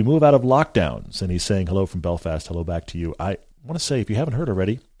as we move out of lockdowns. And he's saying hello from Belfast. Hello back to you. I want to say, if you haven't heard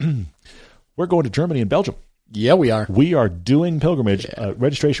already, we're going to Germany and Belgium. Yeah, we are. We are doing pilgrimage.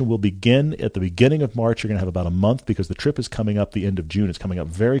 Registration will begin at the beginning of March. You're going to have about a month because the trip is coming up the end of June. It's coming up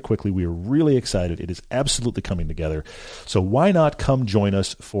very quickly. We are really excited. It is absolutely coming together. So why not come join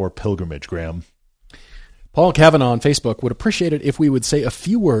us for pilgrimage, Graham? Paul Kavanaugh on Facebook would appreciate it if we would say a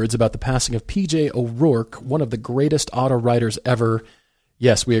few words about the passing of P.J. O'Rourke, one of the greatest auto writers ever.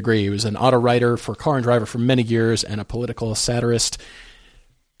 Yes, we agree. He was an auto writer for Car and Driver for many years and a political satirist.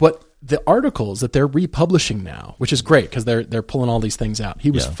 But the articles that they're republishing now, which is great because they're pulling all these things out.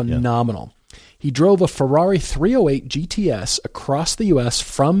 He was phenomenal. Yeah. He drove a Ferrari 308 GTS across the U.S.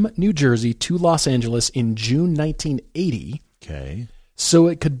 from New Jersey to Los Angeles in June 1980. Okay. So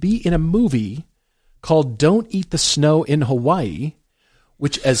it could be in a movie called Don't Eat the Snow in Hawaii,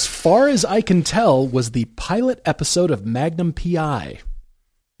 which, as far as I can tell, was the pilot episode of Magnum P.I.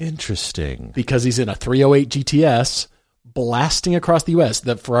 Interesting. Because he's in a 308 GTS blasting across the U.S.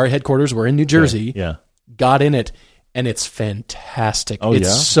 The Ferrari headquarters were in New Jersey. Yeah. Got in it, and it's fantastic. Oh, it's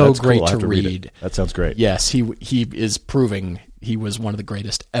yeah? so That's great cool. to I have read. That sounds great. Yes, he is proving he was one of the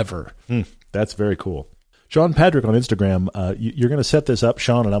greatest ever. That's very cool. Sean Patrick on Instagram, you're going to set this up,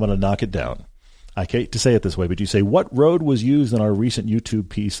 Sean, and I'm going to knock it down. I hate to say it this way, but you say, what road was used in our recent YouTube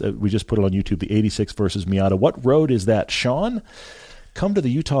piece? We just put it on YouTube, the 86 versus Miata. What road is that, Sean? Come to the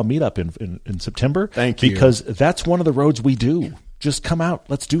Utah meetup in September. Thank you. Because that's one of the roads we do. Just come out.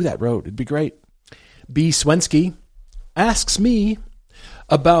 Let's do that road. It'd be great. B. Swensky asks me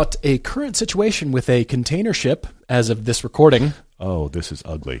about a current situation with a container ship as of this recording. Oh, this is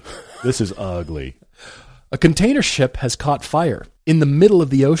ugly. This is ugly. A container ship has caught fire in the middle of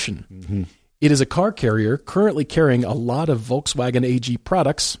the ocean. Mm-hmm. It is a car carrier currently carrying a lot of Volkswagen AG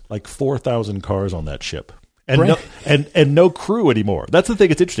products. Like 4,000 cars on that ship. And no crew anymore. That's the thing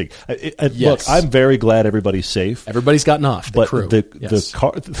that's interesting. Yes. Look, I'm very glad everybody's safe. Everybody's gotten off. But crew.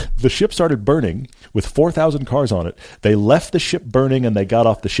 the ship started burning with 4,000 cars on it. They left the ship burning and they got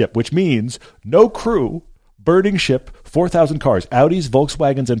off the ship, which means no crew, burning ship, 4,000 cars, Audis,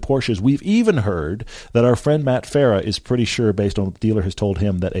 Volkswagens, and Porsches. We've even heard that our friend Matt Farah is pretty sure, based on what the dealer has told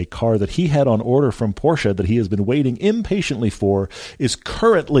him, that a car that he had on order from Porsche that he has been waiting impatiently for is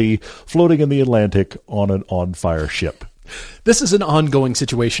currently floating in the Atlantic on an on-fire ship. This is an ongoing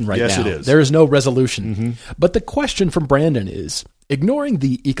situation right now. Yes, it is. There is no resolution. But the question from Brandon is, ignoring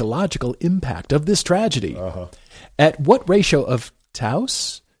the ecological impact of this tragedy, at what ratio of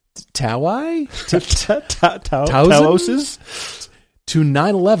Taos? Tauoses to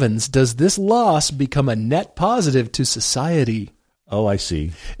 9/11s does this loss become a net positive to society? Oh, I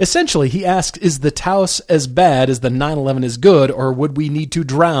see. Essentially, he asks, is the Taos as bad as the 9/11 is good, or would we need to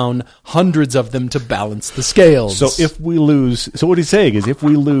drown hundreds of them to balance the scales? So what he's saying is, if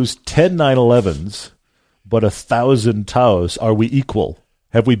we lose 10 9/11s but 1,000 Taos, are we equal?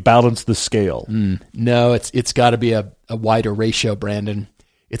 Have we balanced the scale? No, it's got to be a wider ratio, Brandon.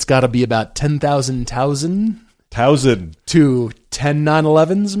 It's got to be about 10,000 to 10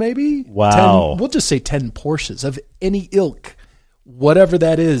 9/11s, maybe? Wow. We'll just say 10 Porsches of any ilk, whatever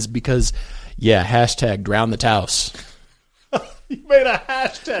that is, because, hashtag drown the Taos. You made a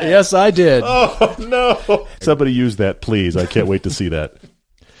hashtag. Yes, I did. Oh, no. Somebody use that, please. I can't wait to see that.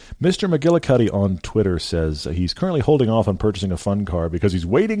 Mr. McGillicuddy on Twitter says he's currently holding off on purchasing a fun car because he's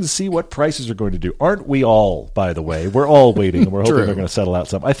waiting to see what prices are going to do. Aren't we all, by the way? We're all waiting, and we're hoping they're going to settle out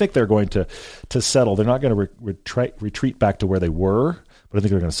some. I think they're going to settle. They're not going to retreat back to where they were, but I think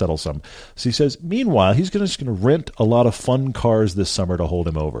they're going to settle some. So he says, meanwhile, he's just going to rent a lot of fun cars this summer to hold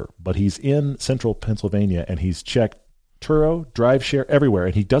him over. But he's in central Pennsylvania, and he's checked Turo, drive share, everywhere,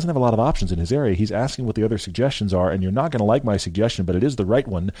 and he doesn't have a lot of options in his area. He's asking what the other suggestions are, and you're not going to like my suggestion, but it is the right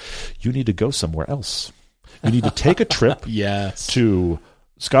one. You need to go somewhere else. You need to take a trip to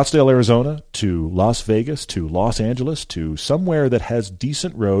Scottsdale, Arizona, to Las Vegas, to Los Angeles, to somewhere that has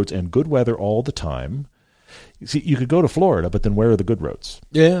decent roads and good weather all the time. See, you could go to Florida, but then where are the good roads?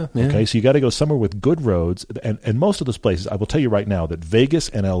 Yeah. Okay, so you got to go somewhere with good roads, and most of those places, I will tell you right now that Vegas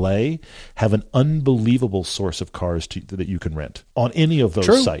and LA have an unbelievable source of cars that you can rent on any of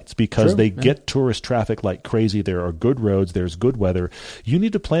those sites because they get tourist traffic like crazy. There are good roads, there's good weather. You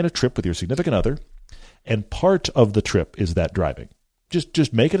need to plan a trip with your significant other, and part of the trip is that driving.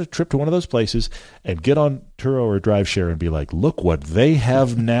 Just make it a trip to one of those places and get on Turo or Drive Share and be like, look what they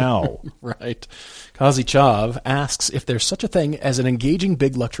have now. Right. Kazi Chav asks if there's such a thing as an engaging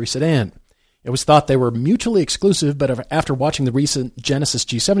big luxury sedan. It was thought they were mutually exclusive, but after watching the recent Genesis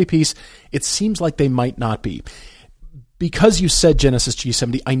G70 piece, it seems like they might not be. Because you said Genesis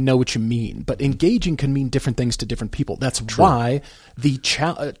G70, I know what you mean, but engaging can mean different things to different people. That's why the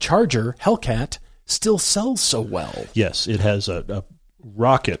Charger Hellcat still sells so well. Yes, it has a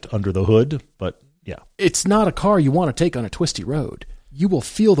rocket under the hood, but yeah. It's not a car you want to take on a twisty road. You will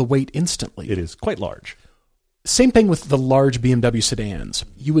feel the weight instantly. It is quite large. Same thing with the large BMW sedans.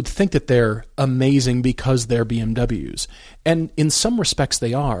 You would think that they're amazing because they're BMWs. And in some respects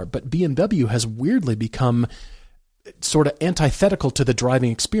they are, but BMW has weirdly become sort of antithetical to the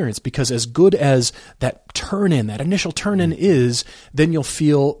driving experience because as good as that initial turn-in is, then you'll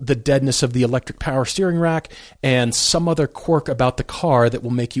feel the deadness of the electric power steering rack and some other quirk about the car that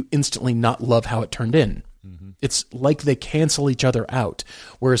will make you instantly not love how it turned in. Mm-hmm. It's like they cancel each other out.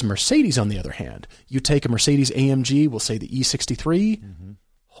 Whereas Mercedes, on the other hand, you take a Mercedes AMG, we'll say the E63,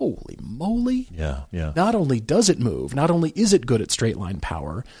 holy moly. Yeah. Not only does it move, not only is it good at straight line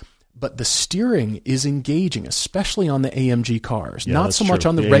power, but the steering is engaging, especially on the AMG cars. Yeah, Not so much true.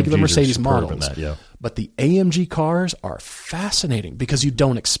 on the AMGs regular are Mercedes superb in models. that, yeah. But the AMG cars are fascinating because you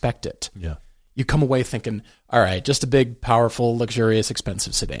don't expect it. Yeah. You come away thinking, all right, just a big, powerful, luxurious,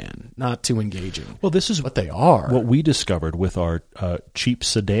 expensive sedan. Not too engaging. Well, this is what they are. What we discovered with our cheap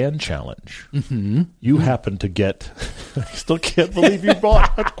sedan challenge. Mm-hmm. You happen to get... I still can't believe you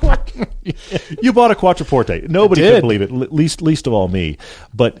bought a You bought a Quattroporte. Nobody could believe it, least of all me.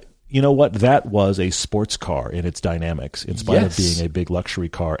 But... you know what? That was a sports car in its dynamics, in spite of being a big luxury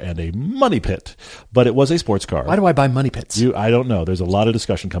car and a money pit. But it was a sports car. Why do I buy money pits? I don't know. There's a lot of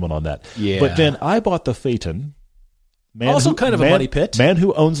discussion coming on that. Yeah. But then I bought the Phaeton. Kind of a money pit. Man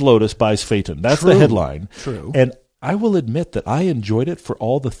who owns Lotus buys Phaeton. That's the headline. True. And I will admit that I enjoyed it for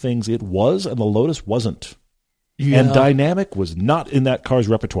all the things it was, and the Lotus wasn't. Yeah. And dynamic was not in that car's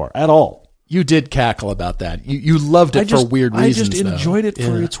repertoire at all. You did cackle about that. You loved it for weird reasons. I just enjoyed it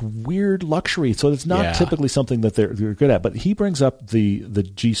for its weird luxury. So it's not typically something that they're good at. But he brings up the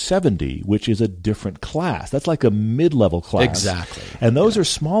G70, which is a different class. That's like a mid-level class. Exactly. And those are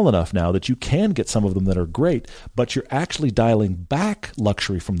small enough now that you can get some of them that are great, but you're actually dialing back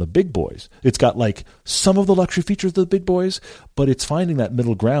luxury from the big boys. It's got like some of the luxury features of the big boys, but it's finding that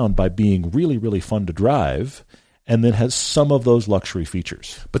middle ground by being really, really fun to drive, and then has some of those luxury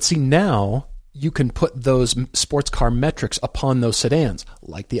features. But see, now you can put those sports car metrics upon those sedans,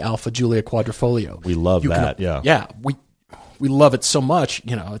 like the Alfa Giulia Quadrifoglio. We love that, yeah. Yeah, we love it so much.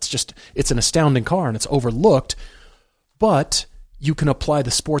 It's an astounding car, and it's overlooked. But you can apply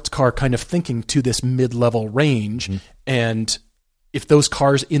the sports car kind of thinking to this mid-level range, and if those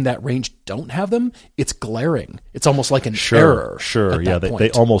cars in that range don't have them, it's glaring. It's almost like an error. Sure, yeah.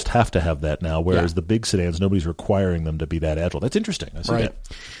 They almost have to have that now, whereas the big sedans, nobody's requiring them to be that agile. That's interesting. I see that.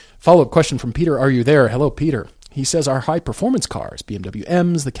 Follow-up question from Peter. Are you there? Hello, Peter. He says, our high-performance cars, BMW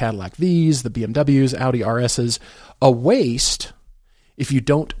M's, the Cadillac V's, the BMWs, Audi RS's, a waste if you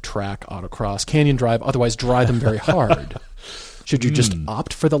don't track autocross, canyon drive, otherwise drive them very hard. Should you just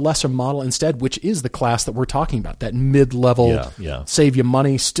opt for the lesser model instead, which is the class that we're talking about, that mid-level, save you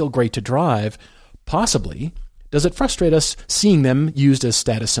money, still great to drive? Possibly. Does it frustrate us seeing them used as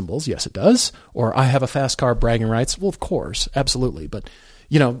status symbols? Yes, it does. Or I have a fast car, bragging rights. Well, of course, absolutely. But,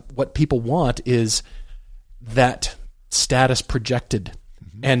 what people want is that status projected.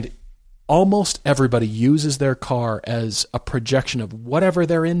 And almost everybody uses their car as a projection of whatever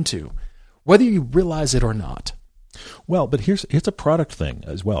they're into, whether you realize it or not. Well, but here's a product thing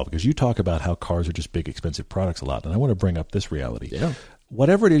as well, because you talk about how cars are just big, expensive products a lot, and I want to bring up this reality. Yeah.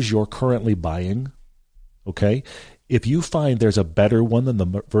 Whatever it is you're currently buying, okay, if you find there's a better one than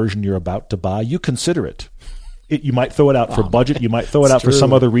the version you're about to buy, you consider it. You might throw it out for budget, you might throw it out for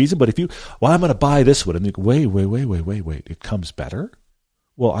some other reason, but if I'm going to buy this one, and you go, wait, it comes better?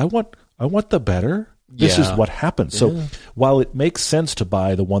 Well, I want the better. This is what happens. So while it makes sense to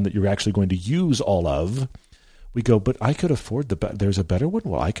buy the one that you're actually going to use all of, we go, but I could afford there's a better one?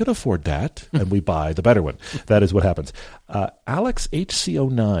 Well, I could afford that, and we buy the better one. That is what happens. Alex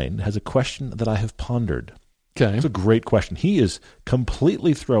HC09 has a question that I have pondered. Okay. It's a great question. He is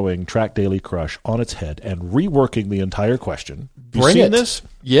completely throwing Track Daily Crush on its head and reworking the entire question. You seen this?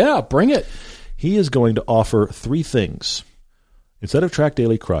 Yeah, bring it. He is going to offer three things. Instead of Track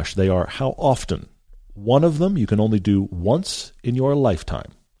Daily Crush, they are how often. One of them you can only do once in your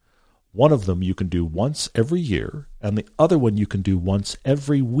lifetime. One of them you can do once every year, and the other one you can do once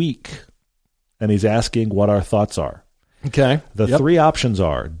every week. And he's asking what our thoughts are. Okay. The three options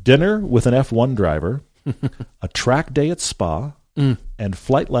are dinner with an F1 driver, a track day at Spa, and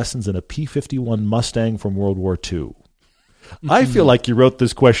flight lessons in a P-51 Mustang from World War II. I feel like you wrote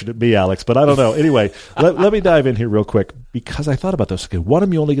this question at me, Alex, but I don't know. Anyway, let me dive in here real quick, because I thought about this. Okay, one of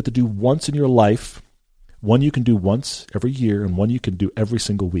them you only get to do once in your life, one you can do once every year, and one you can do every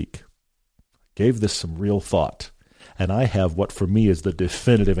single week. Gave this some real thought, and I have what for me is the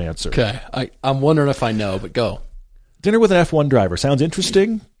definitive answer. Okay, I'm wondering if I know, but go. Dinner with an F1 driver sounds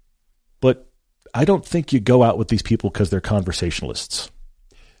interesting, but I don't think you go out with these people because they're conversationalists.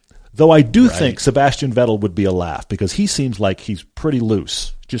 Though I do think Sebastian Vettel would be a laugh, because he seems like he's pretty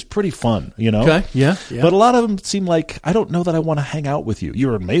loose, just pretty fun, Okay, yeah. But a lot of them seem like, I don't know that I want to hang out with you.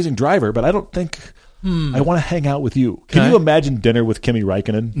 You're an amazing driver, but I don't think I want to hang out with you. Can you imagine dinner with Kimi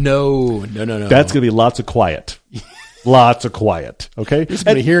Räikkönen? No. That's going to be lots of quiet. Lots of quiet, okay? You're just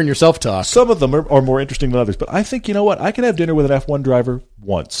going to be hearing yourself talk. Some of them are more interesting than others, but I think, you know what? I can have dinner with an F1 driver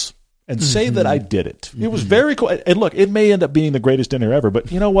once. and say that I did it. It was very cool. And look, it may end up being the greatest dinner ever,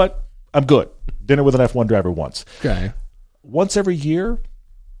 but you know what? I'm good. Dinner with an F1 driver once. Okay. Once every year,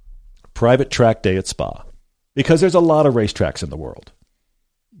 private track day at Spa. Because there's a lot of racetracks in the world.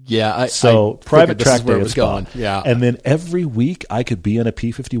 Yeah. I private track day at Spa. Going. Yeah. And then every week I could be in a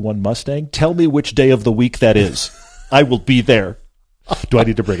P51 Mustang. Tell me which day of the week that is. I will be there. Do I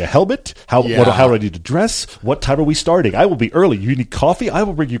need to bring a helmet? How do I need to dress? What time are we starting? I will be early. You need coffee? I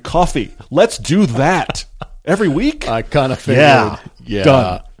will bring you coffee. Let's do that. Every week? I kind of figured. Yeah.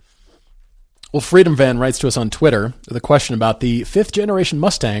 Done. Well, Freedom Van writes to us on Twitter with a question about the 5th generation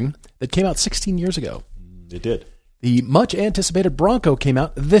Mustang that came out 16 years ago. It did. The much-anticipated Bronco came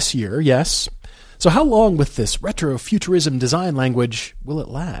out this year, yes. So how long with this retro-futurism design language will it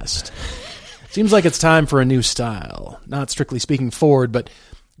last? Seems like it's time for a new style. Not strictly speaking Ford, but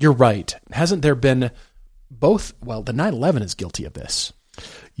you're right. Hasn't there been both? Well, the 911 is guilty of this.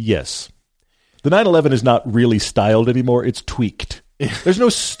 Yes. The 911 is not really styled anymore. It's tweaked. There's no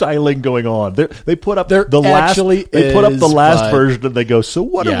styling going on. They put up the last version and they go, so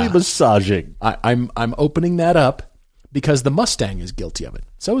what are we massaging? I'm opening that up because the Mustang is guilty of it.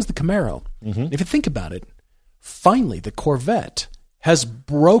 So is the Camaro. If you think about it, finally the Corvette has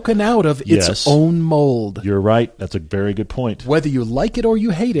broken out of its own mold. You're right. That's a very good point. Whether you like it or you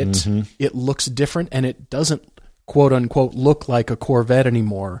hate it, it looks different and it doesn't, quote unquote, look like a Corvette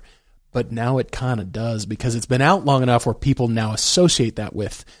anymore. But now it kind of does because it's been out long enough where people now associate that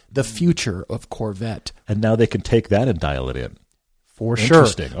with the future of Corvette. And now they can take that and dial it in. For sure.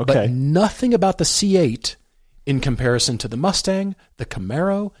 Interesting. Okay. But nothing about the C8 in comparison to the Mustang, the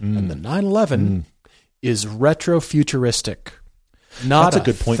Camaro, and the 911 is retro-futuristic. That's a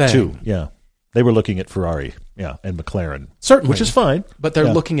good point, too. Yeah. They were looking at Ferrari, and McLaren. Certainly. Which is fine. But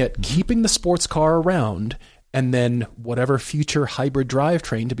they're looking at keeping the sports car around and then whatever future hybrid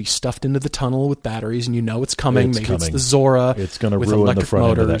drivetrain to be stuffed into the tunnel with batteries, and it's coming. Maybe it's the Zora. It's going to ruin the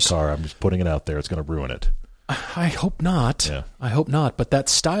front end of that car. I'm just putting it out there. It's going to ruin it. I hope not. Yeah. I hope not. But that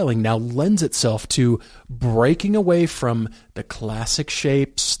styling now lends itself to breaking away from the classic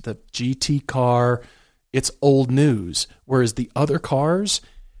shapes, the GT car. It's old news. Whereas the other cars,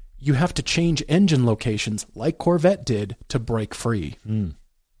 you have to change engine locations like Corvette did to break free.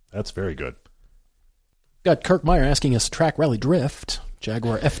 That's very good. Got Kirk Meyer asking us track rally drift,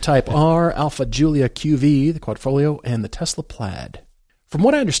 Jaguar F-Type R, Alpha Giulia QV, the Quadfolio, and the Tesla Plaid. From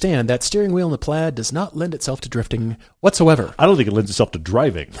what I understand, that steering wheel in the Plaid does not lend itself to drifting whatsoever. I don't think it lends itself to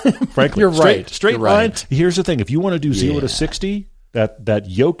driving, frankly. You're right. Straight line. Right. Here's the thing. If you want to do 0 to 60, that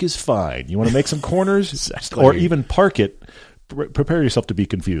yoke is fine. You want to make some corners or even park it, prepare yourself to be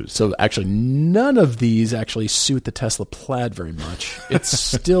confused. So actually, none of these actually suit the Tesla Plaid very much. It's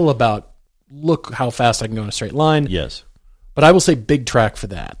still about, look how fast I can go in a straight line. Yes. But I will say big track for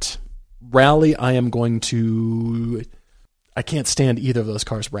that. Rally, I can't stand either of those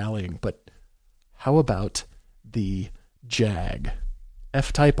cars rallying, but how about the Jag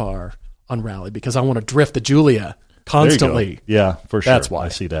F-Type R on rally? Because I want to drift the Giulia constantly. Yeah, for sure. That's why. I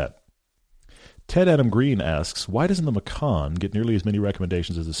see that. Ted Adam Green asks, why doesn't the Macan get nearly as many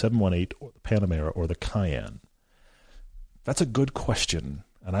recommendations as the 718 or the Panamera or the Cayenne? That's a good question.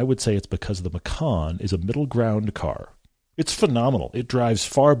 And I would say it's because the Macan is a middle ground car. It's phenomenal. It drives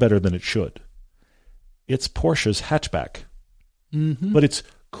far better than it should. It's Porsche's hatchback. But it's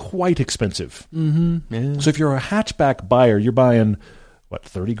quite expensive. Yeah. So if you're a hatchback buyer, you're buying, what,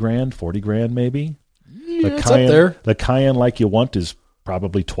 30 grand, 40 grand maybe? Yeah, it's up there. The Cayenne like you want is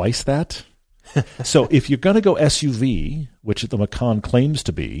probably twice that. So if you're going to go SUV, which the Macan claims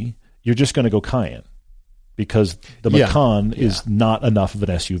to be, you're just going to go Cayenne. Because the Macan is not enough of an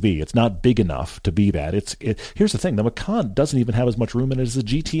SUV. It's not big enough to be that. Here's the thing. The Macan doesn't even have as much room in it as the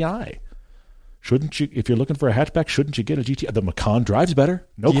GTI. Shouldn't you, if you're looking for a hatchback, shouldn't you get a GTI? The Macan drives better.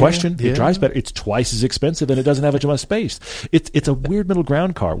 No question. It drives better. It's twice as expensive and it doesn't have as much space. It's a weird middle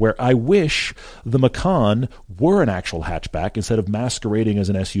ground car where I wish the Macan were an actual hatchback instead of masquerading as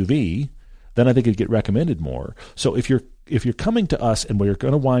an SUV. Then I think it'd get recommended more. So if you're coming to us and we're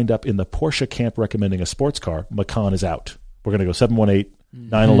going to wind up in the Porsche camp recommending a sports car, Macan is out. We're going to go 718,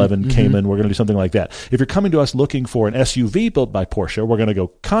 911, Cayman. We're going to do something like that. If you're coming to us looking for an SUV built by Porsche, we're going to go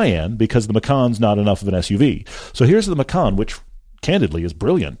Cayenne because the Macan's not enough of an SUV. So here's the Macan, which candidly is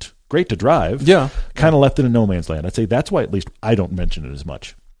brilliant, great to drive. Yeah. Kind of left in a no man's land. I'd say that's why at least I don't mention it as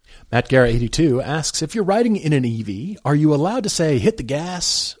much. Matt Garrett 82 asks, if you're riding in an EV, are you allowed to say hit the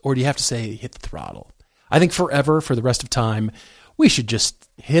gas or do you have to say hit the throttle? I think forever, for the rest of time, we should just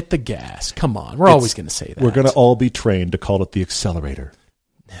hit the gas. Come on. We're always going to say that. We're going to all be trained to call it the accelerator.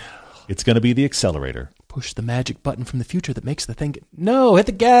 It's going to be the accelerator. push the magic button from the future that makes the thing. No, hit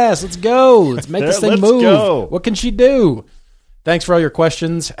the gas. Let's go. Let's make this thing Let's move. go. What can she do? Thanks for all your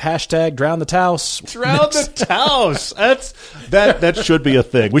questions. Hashtag drown the Taos. Drown the Taos. That should be a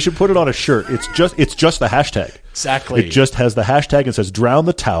thing. We should put it on a shirt. It's just the hashtag. Exactly. It just has the hashtag and says drown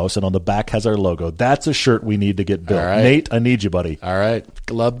the Taos, and on the back has our logo. That's a shirt we need to get built. All right. Nate, I need you, buddy. All right.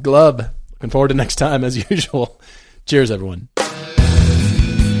 Glub, glub. Looking forward to next time as usual. Cheers, everyone.